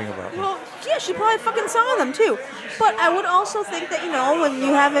were saying about me. Well, yeah, she probably fucking saw them too. But I would also think that, when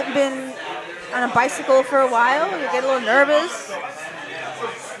you haven't been on a bicycle for a while, you get a little nervous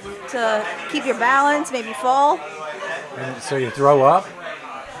to keep your balance, maybe fall. And so you throw up?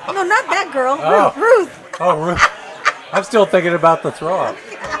 No, not that girl. Oh. Ruth. Oh, Ruth. I'm still thinking about the throw up.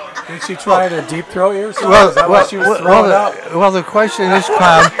 Did she try to deep throat you or something? Well, Is that why she was throwing up? well, the question is,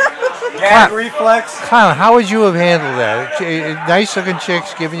 Clown, Gag reflex? Clown, how would you have handled that? Nice-looking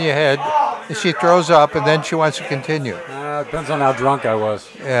chick's giving you head, and she throws up, and then she wants to continue. Depends on how drunk I was.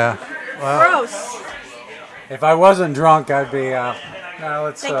 Yeah. Gross. If I wasn't drunk, I'd be.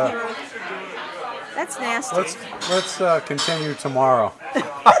 Let's Thank you, Ruth. That's nasty. let's continue tomorrow.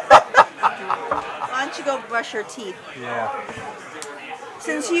 Why don't you go brush your teeth? Yeah.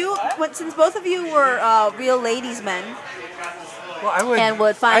 Since both of you were real ladies' men, Well, I would. And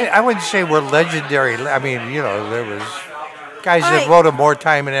would find- I wouldn't say we're legendary. I mean, there was guys All that right. devoted more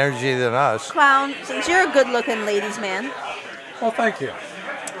time and energy than us. Clown, since you're a good-looking ladies' man, Well, thank you.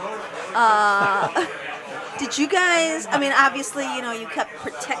 Did you guys? I mean, obviously, you kept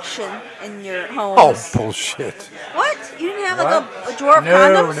protection in your Oh, homes. bullshit. What? You didn't have What? a drawer of No,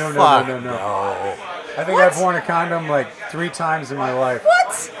 condoms? no, no, Fuck no, no, no. no. I think What? I've worn a condom like 3 times in my life.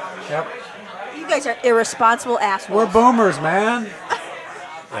 What? Yep. You guys are irresponsible assholes. We're boomers, man.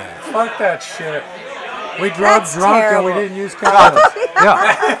 Fuck that shit. We drug That's drunk terrible. and we didn't use condoms.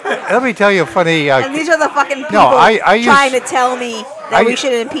 Yeah. Let me tell you a funny. And these are the fucking people I trying used- to tell me that I- we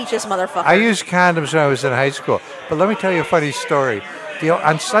should impeach this motherfucker. I used condoms when I was in high school. But let me tell you a funny story.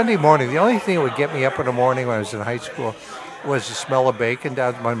 On Sunday morning, the only thing that would get me up in the morning when I was in high school was the smell of bacon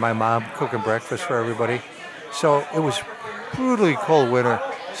down when my mom cooking breakfast for everybody. So it was brutally cold winter.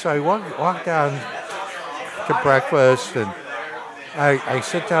 So I walk down to breakfast and I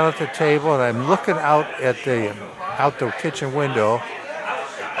sit down at the table and I'm looking out the kitchen window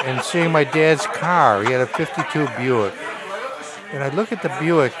and seeing my dad's car. He had a 52 Buick. And I look at the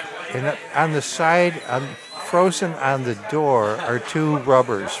Buick and on the side, frozen on the door are 2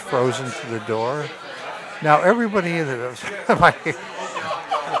 rubbers frozen to the door. Now everybody in the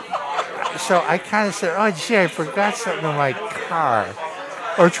so I kind of said, "Oh gee, I forgot something in my car."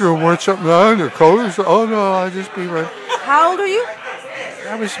 Aren't you wearing something on your colors? Oh no, I'll just be right. How old are you?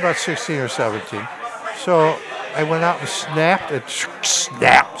 I was about 16 or 17. So I went out and snapped it,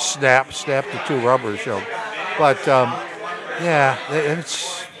 snapped the 2 rubbers, But yeah,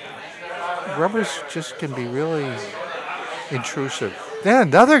 rubbers just can be really intrusive. Then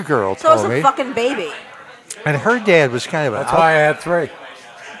another girl So it's told a me, fucking baby. and her dad was kind of That's why I had 3.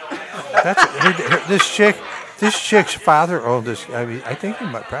 This chick's father owned this. I mean, I think he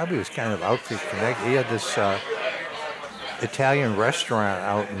probably was kind of outfit connected. He had this Italian restaurant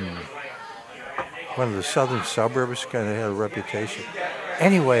out in one of the southern suburbs. Kind of had a reputation.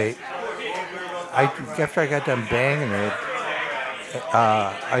 Anyway, after I got done banging it,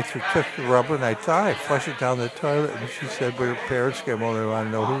 I took the rubber and I thought I flushed it down the toilet. And she said, "When her parents came over, they want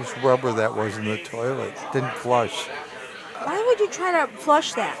to know whose rubber that was in the toilet. Didn't flush." Why would you try to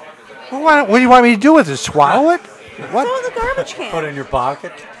flush that? Well, what do you want me to do with it? Swallow it? What? Throw it in the garbage Put it can. in your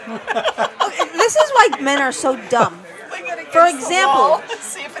pocket. This is why men are so dumb. Fling it against For the example- wall,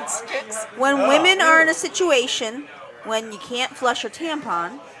 see if it sticks. When women are in a situation when you can't flush your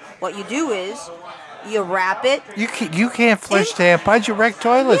tampon, what you do is you wrap it. You can't flush tampons. You wreck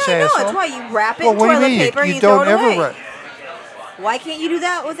toilets, Yeah, I know. asshole. That's why you wrap it Well, in what do you toilet mean? paper and You you throw don't it ever away. Why can't you do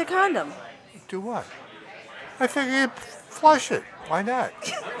that with a condom? do what? I figure you flush it. Why not?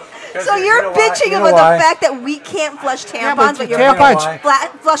 So you're bitching about the fact that we can't flush tampons, but but you're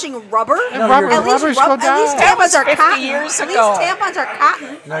tampons- flushing rubber? And rubber- At least rubbers go at least down. That was tampons are 50 cotton. years At least ago. tampons are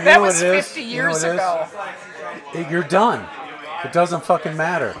cotton. No, you That know was what it is? 50 You know years what it is? ago. You're done. It doesn't fucking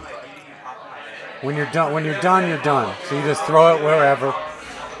matter. When you're done, you're done. So you just throw it wherever,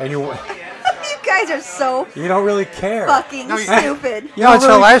 and you You guys are so don't really care. fucking stupid. You know, it's the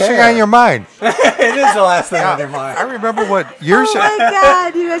really last thing care. on your mind. It is the last thing on your I mind. remember what Oh years my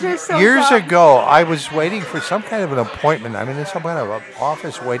god, you guys are so years dumb. ago, I was waiting for some kind of an appointment. I'm in some kind of an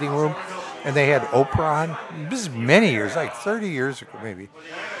office waiting room, and they had Oprah on. This is many years, like 30 years ago maybe.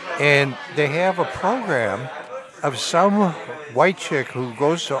 And they have a program of some white chick who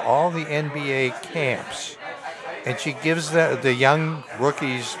goes to all the NBA camps, and she gives the young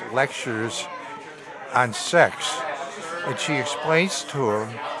rookies lectures on sex. And she explains to them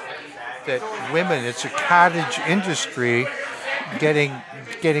that women, it's a cottage industry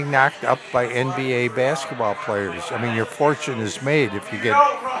getting knocked up by NBA basketball players. I mean, your fortune is made if you get.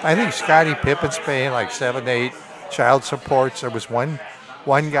 I think Scottie Pippen's paying like 7, 8 child supports. There was one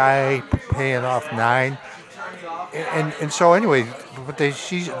guy paying off 9, and so anyway, but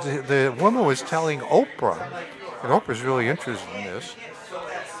the woman was telling Oprah, and Oprah's really interested in this.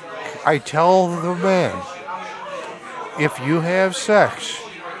 I tell the man, if you have sex,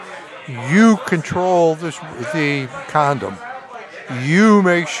 you control the condom. You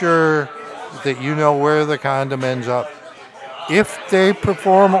make sure that you know where the condom ends up. If they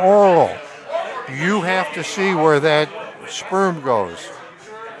perform oral, you have to see where that sperm goes,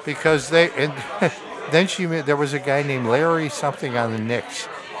 because then there was a guy named Larry something on the Knicks,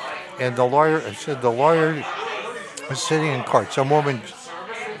 and the lawyer was sitting in court. Some woman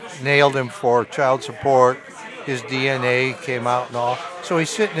nailed him for child support. His DNA came out and all. So he's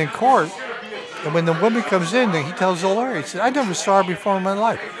sitting in court, and when the woman comes in, he tells the lawyer, he says, "I never saw her before in my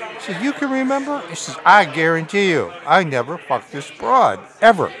life." He says, "You can remember?" He says, "I guarantee you, I never fucked this broad,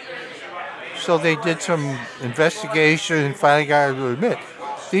 ever." So they did some investigation and finally got her to admit,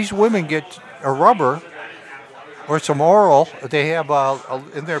 these women get a rubber or some oral. They have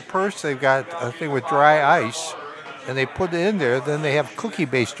in their purse, they've got a thing with dry ice, and they put it in there. Then they have cookie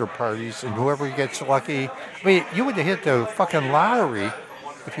baster parties, and whoever gets lucky. I mean, you would have hit the fucking lottery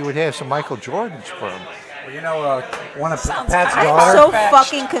if you would have some Michael Jordan sperm. Well, you know, one of Sounds Pat's kind of daughter. So far-fetched.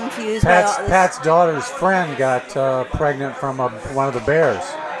 fucking confused by all this. Pat's daughter's friend got pregnant from one of the bears,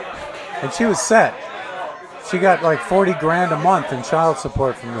 and she was set. She got like 40 grand a month in child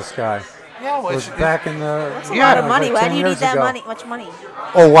support from this guy. Yeah, It was back in the. That's a lot of money. like Why 10 do you need years that ago. much money?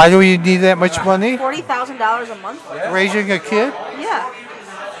 Oh, why do you need that much money? $40,000 a month? Raising a kid? Yeah.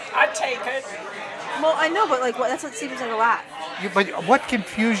 I'd take it. Well, I know, but like, that's what seems like a lot. But what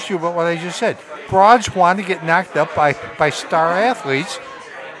confused you about what I just said? Broads want to get knocked up by star athletes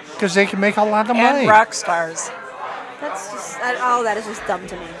because they can make a lot of money. And rock stars. That's just all that is just dumb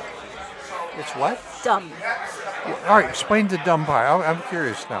to me. It's what? Dumb. All right, explain the dumb part. I'm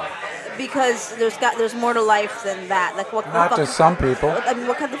curious now. Because there's more to life than that. Like what? Not the to fuck, some people. I mean,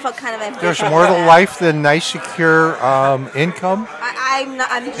 what kind of kind of ambition? There's more to life than nice, secure income. I'm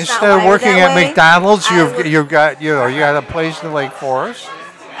just Instead not of working wired that at way. McDonald's, I would- you got a place in Lake Forest.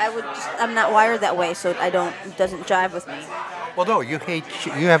 I'm not wired that way, so it doesn't jive with me. Well, no, you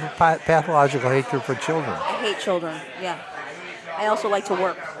have a pathological hatred for children. I hate children. Yeah. I also like to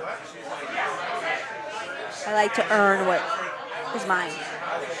work. I like to earn what is mine.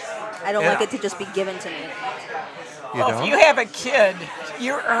 I don't Yeah. like it to just be given to me. You Well, know. if you have a kid,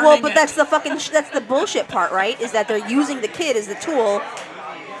 you're earning Well, but it. that's the that's the bullshit part, right? Is that they're using the kid as the tool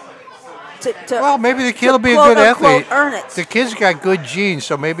to Well, maybe the kid to will be a quote, good unquote, athlete. earn it. The kid's got good genes,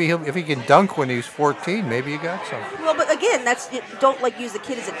 so maybe if he can dunk when he's 14, maybe he got something. Well, but again, don't like use the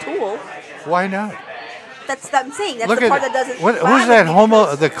kid as a tool. Why not? That's what I'm saying. That's Look the at part that doesn't. who's bother that? me Homo,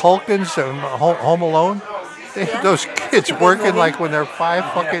 because- the Culkins, Home Alone. They Yeah. those kids a good working movie. like when they're 5,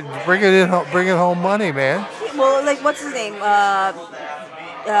 fucking bringing home money, man. Well, like what's his name?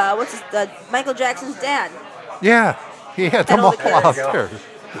 Michael Jackson's dad. Yeah, he had And them all all the kids. out there.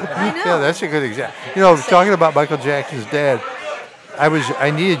 I know. Yeah, that's a good example. You know, talking about Michael Jackson's dad,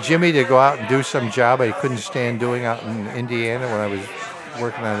 I needed Jimmy to go out and do some job I couldn't stand doing out in Indiana when I was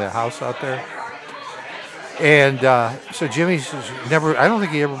working on that house out there. And so Jimmy says, I don't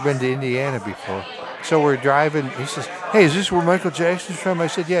think he ever been to Indiana before. So we're driving. He says, "Hey, is this where Michael Jackson's from?" I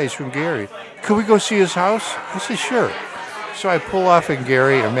said, "Yeah, he's from Gary. Could we go see his house?" I said, "Sure." So I pull off in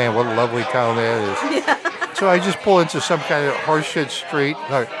Gary, and man, what a lovely town that is. Yeah. So I just pull into some kind of horseshit street.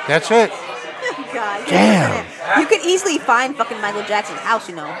 Like, that's it. God, Damn. You could easily find fucking Michael Jackson's house,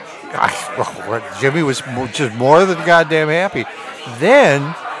 you know. Jimmy was just more than goddamn happy.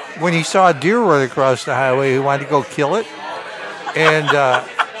 Then, when he saw a deer run across the highway, he wanted to go kill it. And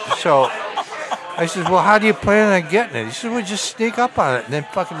so I said, "Well, how do you plan on getting it?" He said, "Well, just sneak up on it and then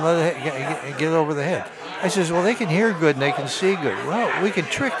fucking let it get it over the head." I says, "Well, they can hear good and they can see good. Well, we can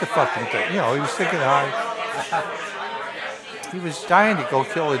trick the fucking thing." You know, he was thinking hard. He was dying to go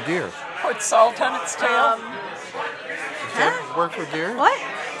kill a deer. Put salt on its tail. Does that work for deer? What?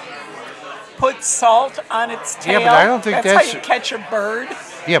 Put salt on its Yeah, tail. but I don't think that's- how you catch a bird.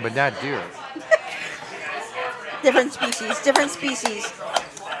 Yeah, but not deer. Different species.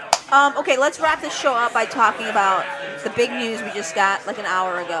 Okay, let's wrap this show up by talking about the big news we just got like an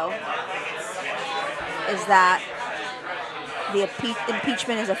hour ago. Is that the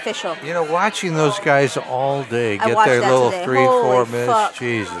impeachment is official? You know, watching those guys all day I get watched their that little today. 3-4 Holy minutes, fuck.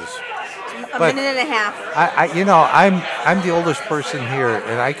 Jesus. A But- minute and a half. I'm the oldest person here,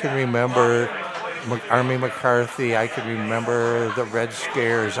 and I can remember Army McCarthy. I can remember the Red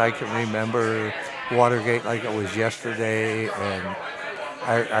Scares. I can remember Watergate like it was yesterday, and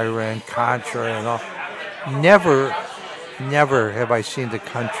Iran Contra and all. Never have I seen the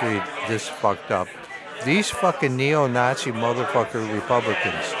country this fucked up. These fucking neo-Nazi motherfucker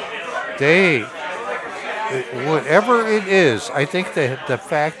Republicans, whatever it is, I think the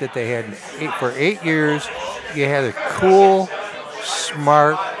fact that they had for 8 years, you had a cool,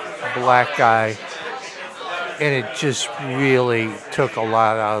 smart black guy, and it just really took a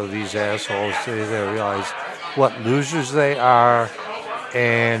lot out of these assholes. They realize what losers they are,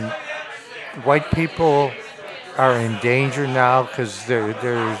 and white people are in danger now because they're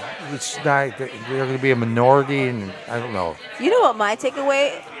going to be a minority, and I don't know. You know what my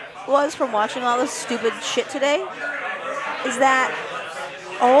takeaway was from watching all this stupid shit today? Is that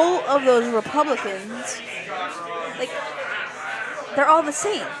all of those Republicans, like, they're all the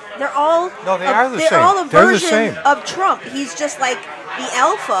same. They're all No, they are the they're same. all a They're the version same. of Trump. He's just like the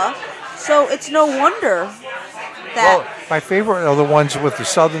alpha, so it's no wonder that. Well, my favorite are the ones with the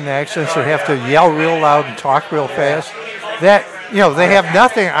southern accents that have to yell real loud and talk real fast. That, they have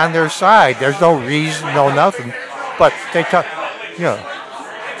nothing on their side. There's no reason, no nothing. But they talk,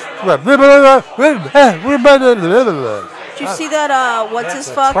 Did you see that? What's his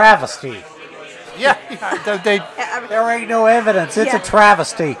fuck? Travesty. Yeah, they There ain't no evidence. It's Yeah. a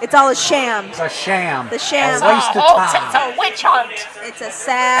travesty. It's all a sham. It's a sham. The sham. A waste of time. It's a witch hunt. It's a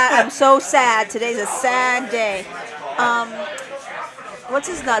sad. I'm so sad. Today's a sad day. What's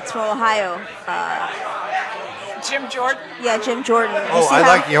his nuts from Ohio? Jim Jordan. Yeah, Jim Jordan. Oh, I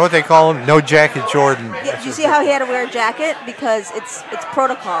like. You know what they call him? No jacket Jordan. Yeah, did you see how he had to wear a jacket? Because it's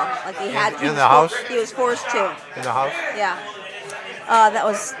protocol. Like he had. In the house? He was forced to. In the house. Yeah. That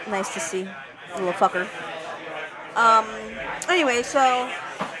was nice to see, little fucker. Anyway, so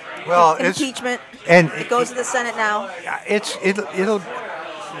Well, it's impeachment. and It goes to the Senate now. it'll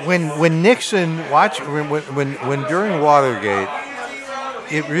when Nixon when during Watergate,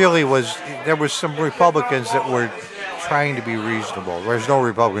 it really was there was some Republicans that were trying to be reasonable. There's no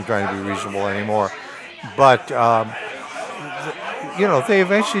Republican trying to be reasonable anymore, but they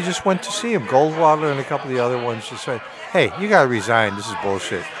eventually just went to see him. Goldwater and a couple of the other ones just said, "Hey, you got to resign. This is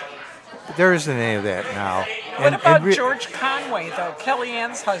bullshit." But there isn't any of that now. What about George Conway, though?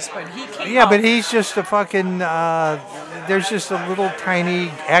 Kellyanne's husband. He came Yeah, out. but he's just a fucking. There's just a little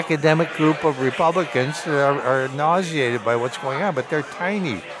tiny academic group of Republicans that are nauseated by what's going on, but they're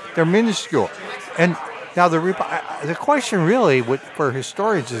tiny, they're minuscule, and now the question really for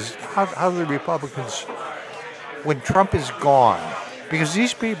historians is how do the Republicans, when Trump is gone, because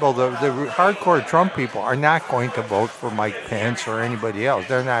these people, the hardcore Trump people, are not going to vote for Mike Pence or anybody else.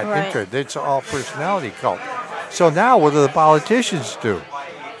 They're not interested. It's all personality cult. So now what do the politicians do?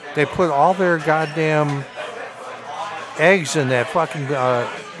 They put all their goddamn eggs in that fucking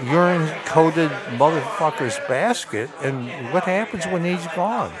urine-coated motherfucker's basket, and what happens when he's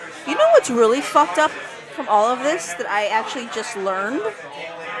gone? You know what's really fucked up from all of this that I actually just learned?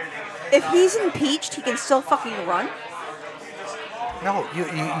 If he's impeached, he can still fucking run. No, you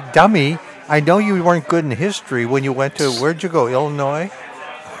dummy. I know you weren't good in history when you went to, where'd you go, Illinois?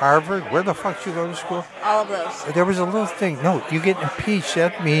 Harvard? Where the fuck did you go to school? All of those. There was a little thing. No, you get impeached.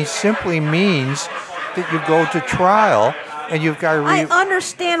 That simply means that you go to trial and you've got to I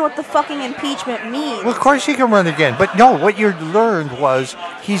understand what the fucking impeachment means. Well, of course he can run again. But no, what you learned was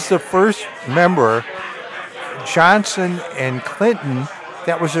he's the first member, Johnson and Clinton,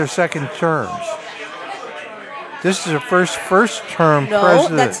 that was their second terms. This is the first term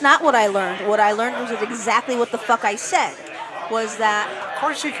president. No, that's not what I learned. What I learned was exactly what the fuck I said. Was that... Of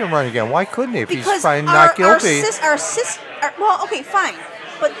course he can run again. Why couldn't he if because he's found not guilty? Well, okay, fine.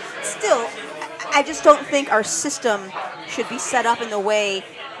 But still, I just don't think our system should be set up in the way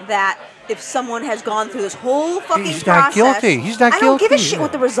that if someone has gone through this whole fucking He's process... not guilty. He's not I don't give a guilty. shit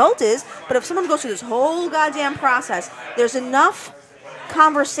what the result is, but if someone goes through this whole goddamn process, there's enough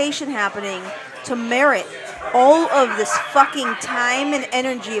conversation happening to merit all of this fucking time and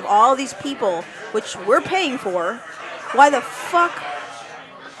energy of all these people, which we're paying for. Why the fuck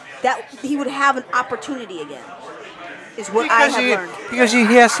that he would have an opportunity again is what I have learned. Because he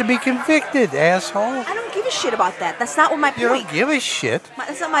has to be convicted, asshole. I don't give a shit about that. That's not what my You point. don't give a shit.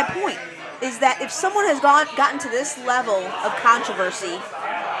 That's not my point. Is that if someone has gotten to this level of controversy,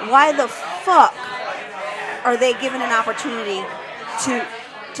 why the fuck are they given an opportunity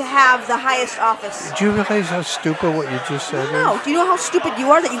to have the highest office? Do you realize how stupid what you just said No. is? Do you know how stupid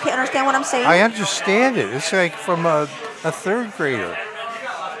you are that you can't understand what I'm saying? I understand it. It's like from a third grader.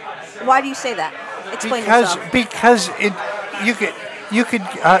 Why do you say that? Explain yourself. Because you could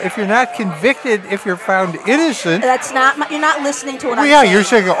if you're not convicted, if you're found innocent. That's not. You're not listening to what Well, I'm yeah, saying. you're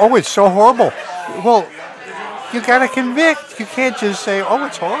saying, oh, it's so horrible. Well, you got to convict. You can't just say, oh,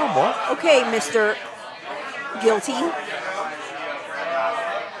 it's horrible. Okay, Mr. Guilty.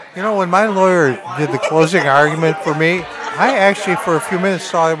 You know, when my lawyer did the closing argument for me, I actually, for a few minutes,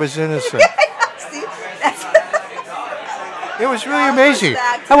 thought I was innocent. See, that's It was really It all amazing. goes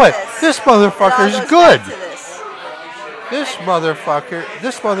back to I went, this. this it all motherfucker's goes good. back to this. This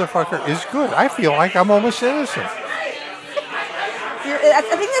motherfucker is good. I feel like I'm almost innocent. I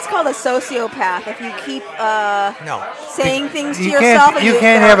think that's called a sociopath. If you keep No. saying things to You yourself, can't, you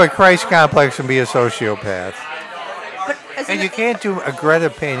can't have a Christ complex and be a sociopath. But And you can't do a Greta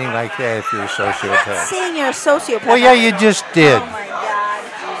painting like that if you're a I'm not sociopath. saying you're a sociopath. Well, yeah, you just did. Oh my god.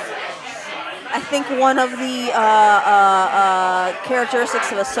 I think one of the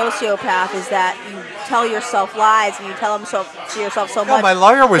characteristics of a sociopath is that you tell yourself lies and you tell them to yourself so No, much. my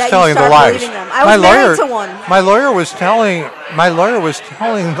lawyer was that you telling the start lies. believing them. I was married to one. My lawyer was telling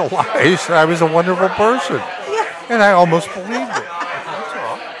the lies that I was a wonderful person, Yeah, and I almost believed it. That's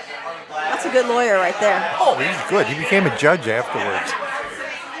all. that's a good lawyer right there. Oh, he's good. He became a judge afterwards.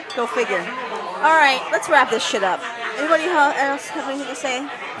 Go figure. All right, let's wrap this shit up. Anybody else have anything to say?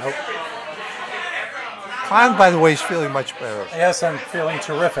 Nope. Clown, by the way, is feeling much better. Yes, I'm feeling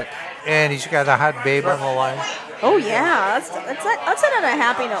terrific. And he's got a hot babe on the line. Oh yeah, let's end on a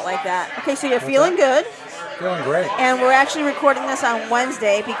happy note like that. Okay, so you're feeling good, Feeling great. and we're actually recording this on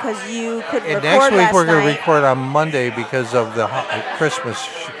Wednesday because you couldn't And record next week last we're going to night. record on Monday because of the Christmas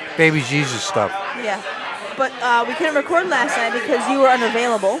baby Jesus stuff. Yeah, but we couldn't record last night because you were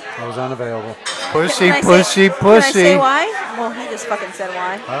unavailable. I was unavailable. Pussy, Can I pussy, say, Can I pussy. say why? Well, he just fucking said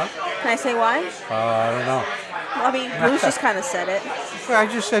why. Huh? Can I say why? I don't know. Well, I mean, Bruce just kind of said it. I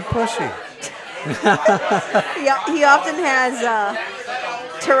just said pussy. He often has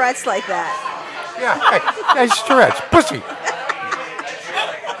Tourette's like that. Yeah, that's Tourette's. Pussy.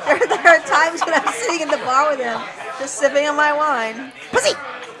 There are times when I'm sitting in the bar with him, just sipping on my wine. Pussy!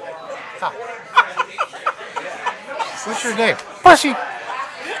 What's your name? Pussy.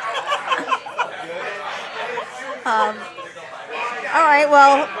 All right,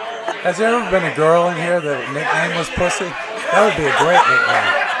 well, Has there ever been a girl in here that nickname was Pussy? That would be a great nickname.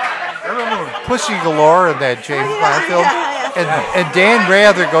 I remember Pussy Galore in that James Bond film. yeah. And Dan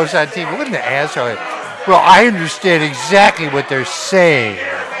Rather goes on TV. What an asshole. Well, I understand exactly what they're saying.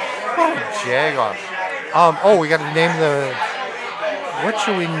 Oh, jag off. We got to name what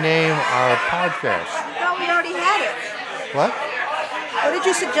should we name our podcast? no, we already had it. What? What did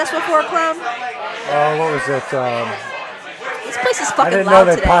you suggest before, Clown? What was it? This place is I fucking didn't know loud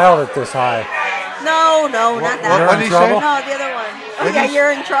they today. piled it this high. No, not that What one. did he trouble? say? No, the other one. Oh, What yeah, is-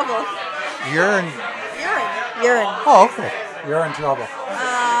 you're in trouble. Urine. Urine. Oh, okay. You're in trouble.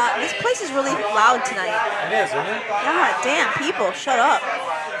 This place is really loud tonight. It is, isn't it? God damn, people, shut up.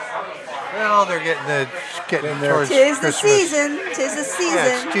 Well, they're getting there. towards Tis the Christmas. season. Tis the Yeah,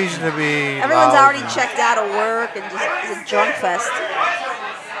 season. it's teasing to be Everyone's loud. already checked out of work and just it's a drunk fest.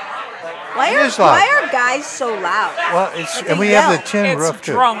 Why It is loud. why are guys so loud? Well, it's Like and they we have the yell. tin It's roof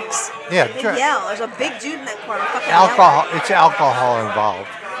too. drunks. Yeah, They drunk. yell. There's a big dude in that corner. Fucking Alcohol. It's alcohol involved.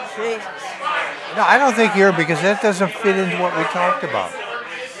 Yelling. Jesus. No, I don't think urine because that doesn't fit into what we talked about.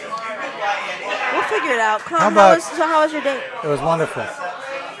 We'll figure it out. Come How on, about- how was your date? It was wonderful.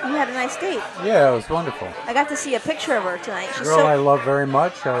 You had a nice date. Yeah, it was wonderful. I got to see a picture of her tonight. She's Girl I so love very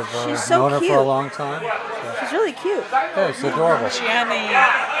much. I've She's so known her for cute. a long time. she's really cute. Yeah, it's adorable. Jenny.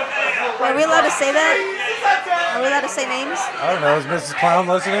 Are we allowed to say that? Are we allowed to say names? I don't know. Is Mrs. Clown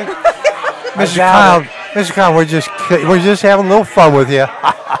listening? Mr. doubt Clown, Mr. Clown, we're just having a little fun with you.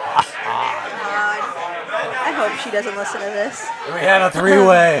 God. I hope she doesn't listen to this. We had a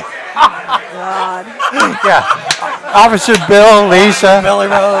three-way. God. Yeah, Officer Bill, Lisa. Billy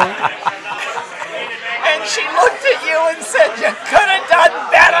Rowe. And she looked at you and said, you could have done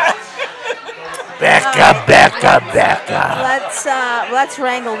better. Becca. Let's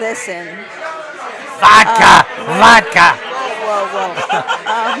wrangle this in. Vodka. Whoa.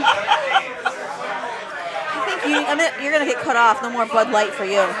 I think you're gonna get cut off. No more Bud Light for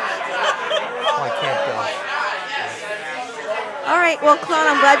you. Oh, I can't go. All right. Well, Clown,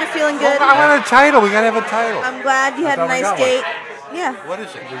 I'm glad you're feeling good. I want a title. We gotta have a title. I'm glad you had a thought we nice got one. date. Yeah. What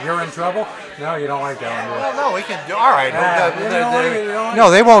is it? You're in trouble? No, you don't like that one, do you? Well, no, we can do. All right. Yeah, you don't like it, you don't like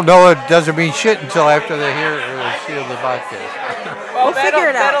No, they won't know it doesn't mean shit until after they hear it or see the podcast. Well, We'll figure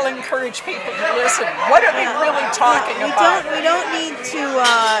it out. that'll encourage people to listen. What are they really talking we about? don't need to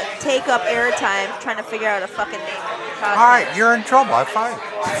take up airtime trying to figure out a fucking name. for the podcast. All right, you're in trouble. I'm fine.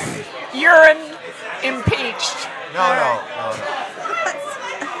 Urine impeached. No.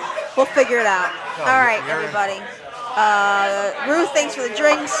 We'll figure it out. No, All right, you're- everybody. Ruth, thanks for the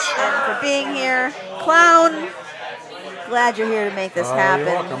drinks and for being here. Clown, glad you're here to make this You're happen.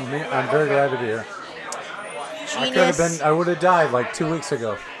 welcome. I'm very glad to be here. Genius. I would have died like 2 weeks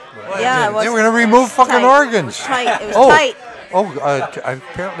ago. Yeah, it was. They were gonna remove fucking tight. organs. It was tight. It was tight.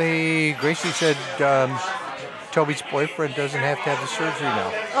 Apparently Gracie said Toby's boyfriend doesn't have to have the surgery now.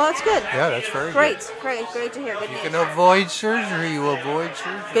 Oh, that's good. Yeah, that's very Great good. to hear. Good You news. can avoid surgery. You avoid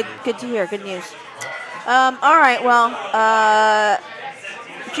surgery. Good to hear. Good news. All right. Well,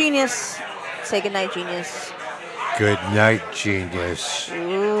 Genius. Say goodnight, Genius. Good night, genius.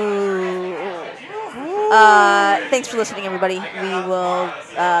 Ooh. Thanks for listening, everybody. We will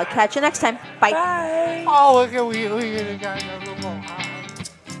catch you next time. Bye. Bye. Oh, look at we got a little.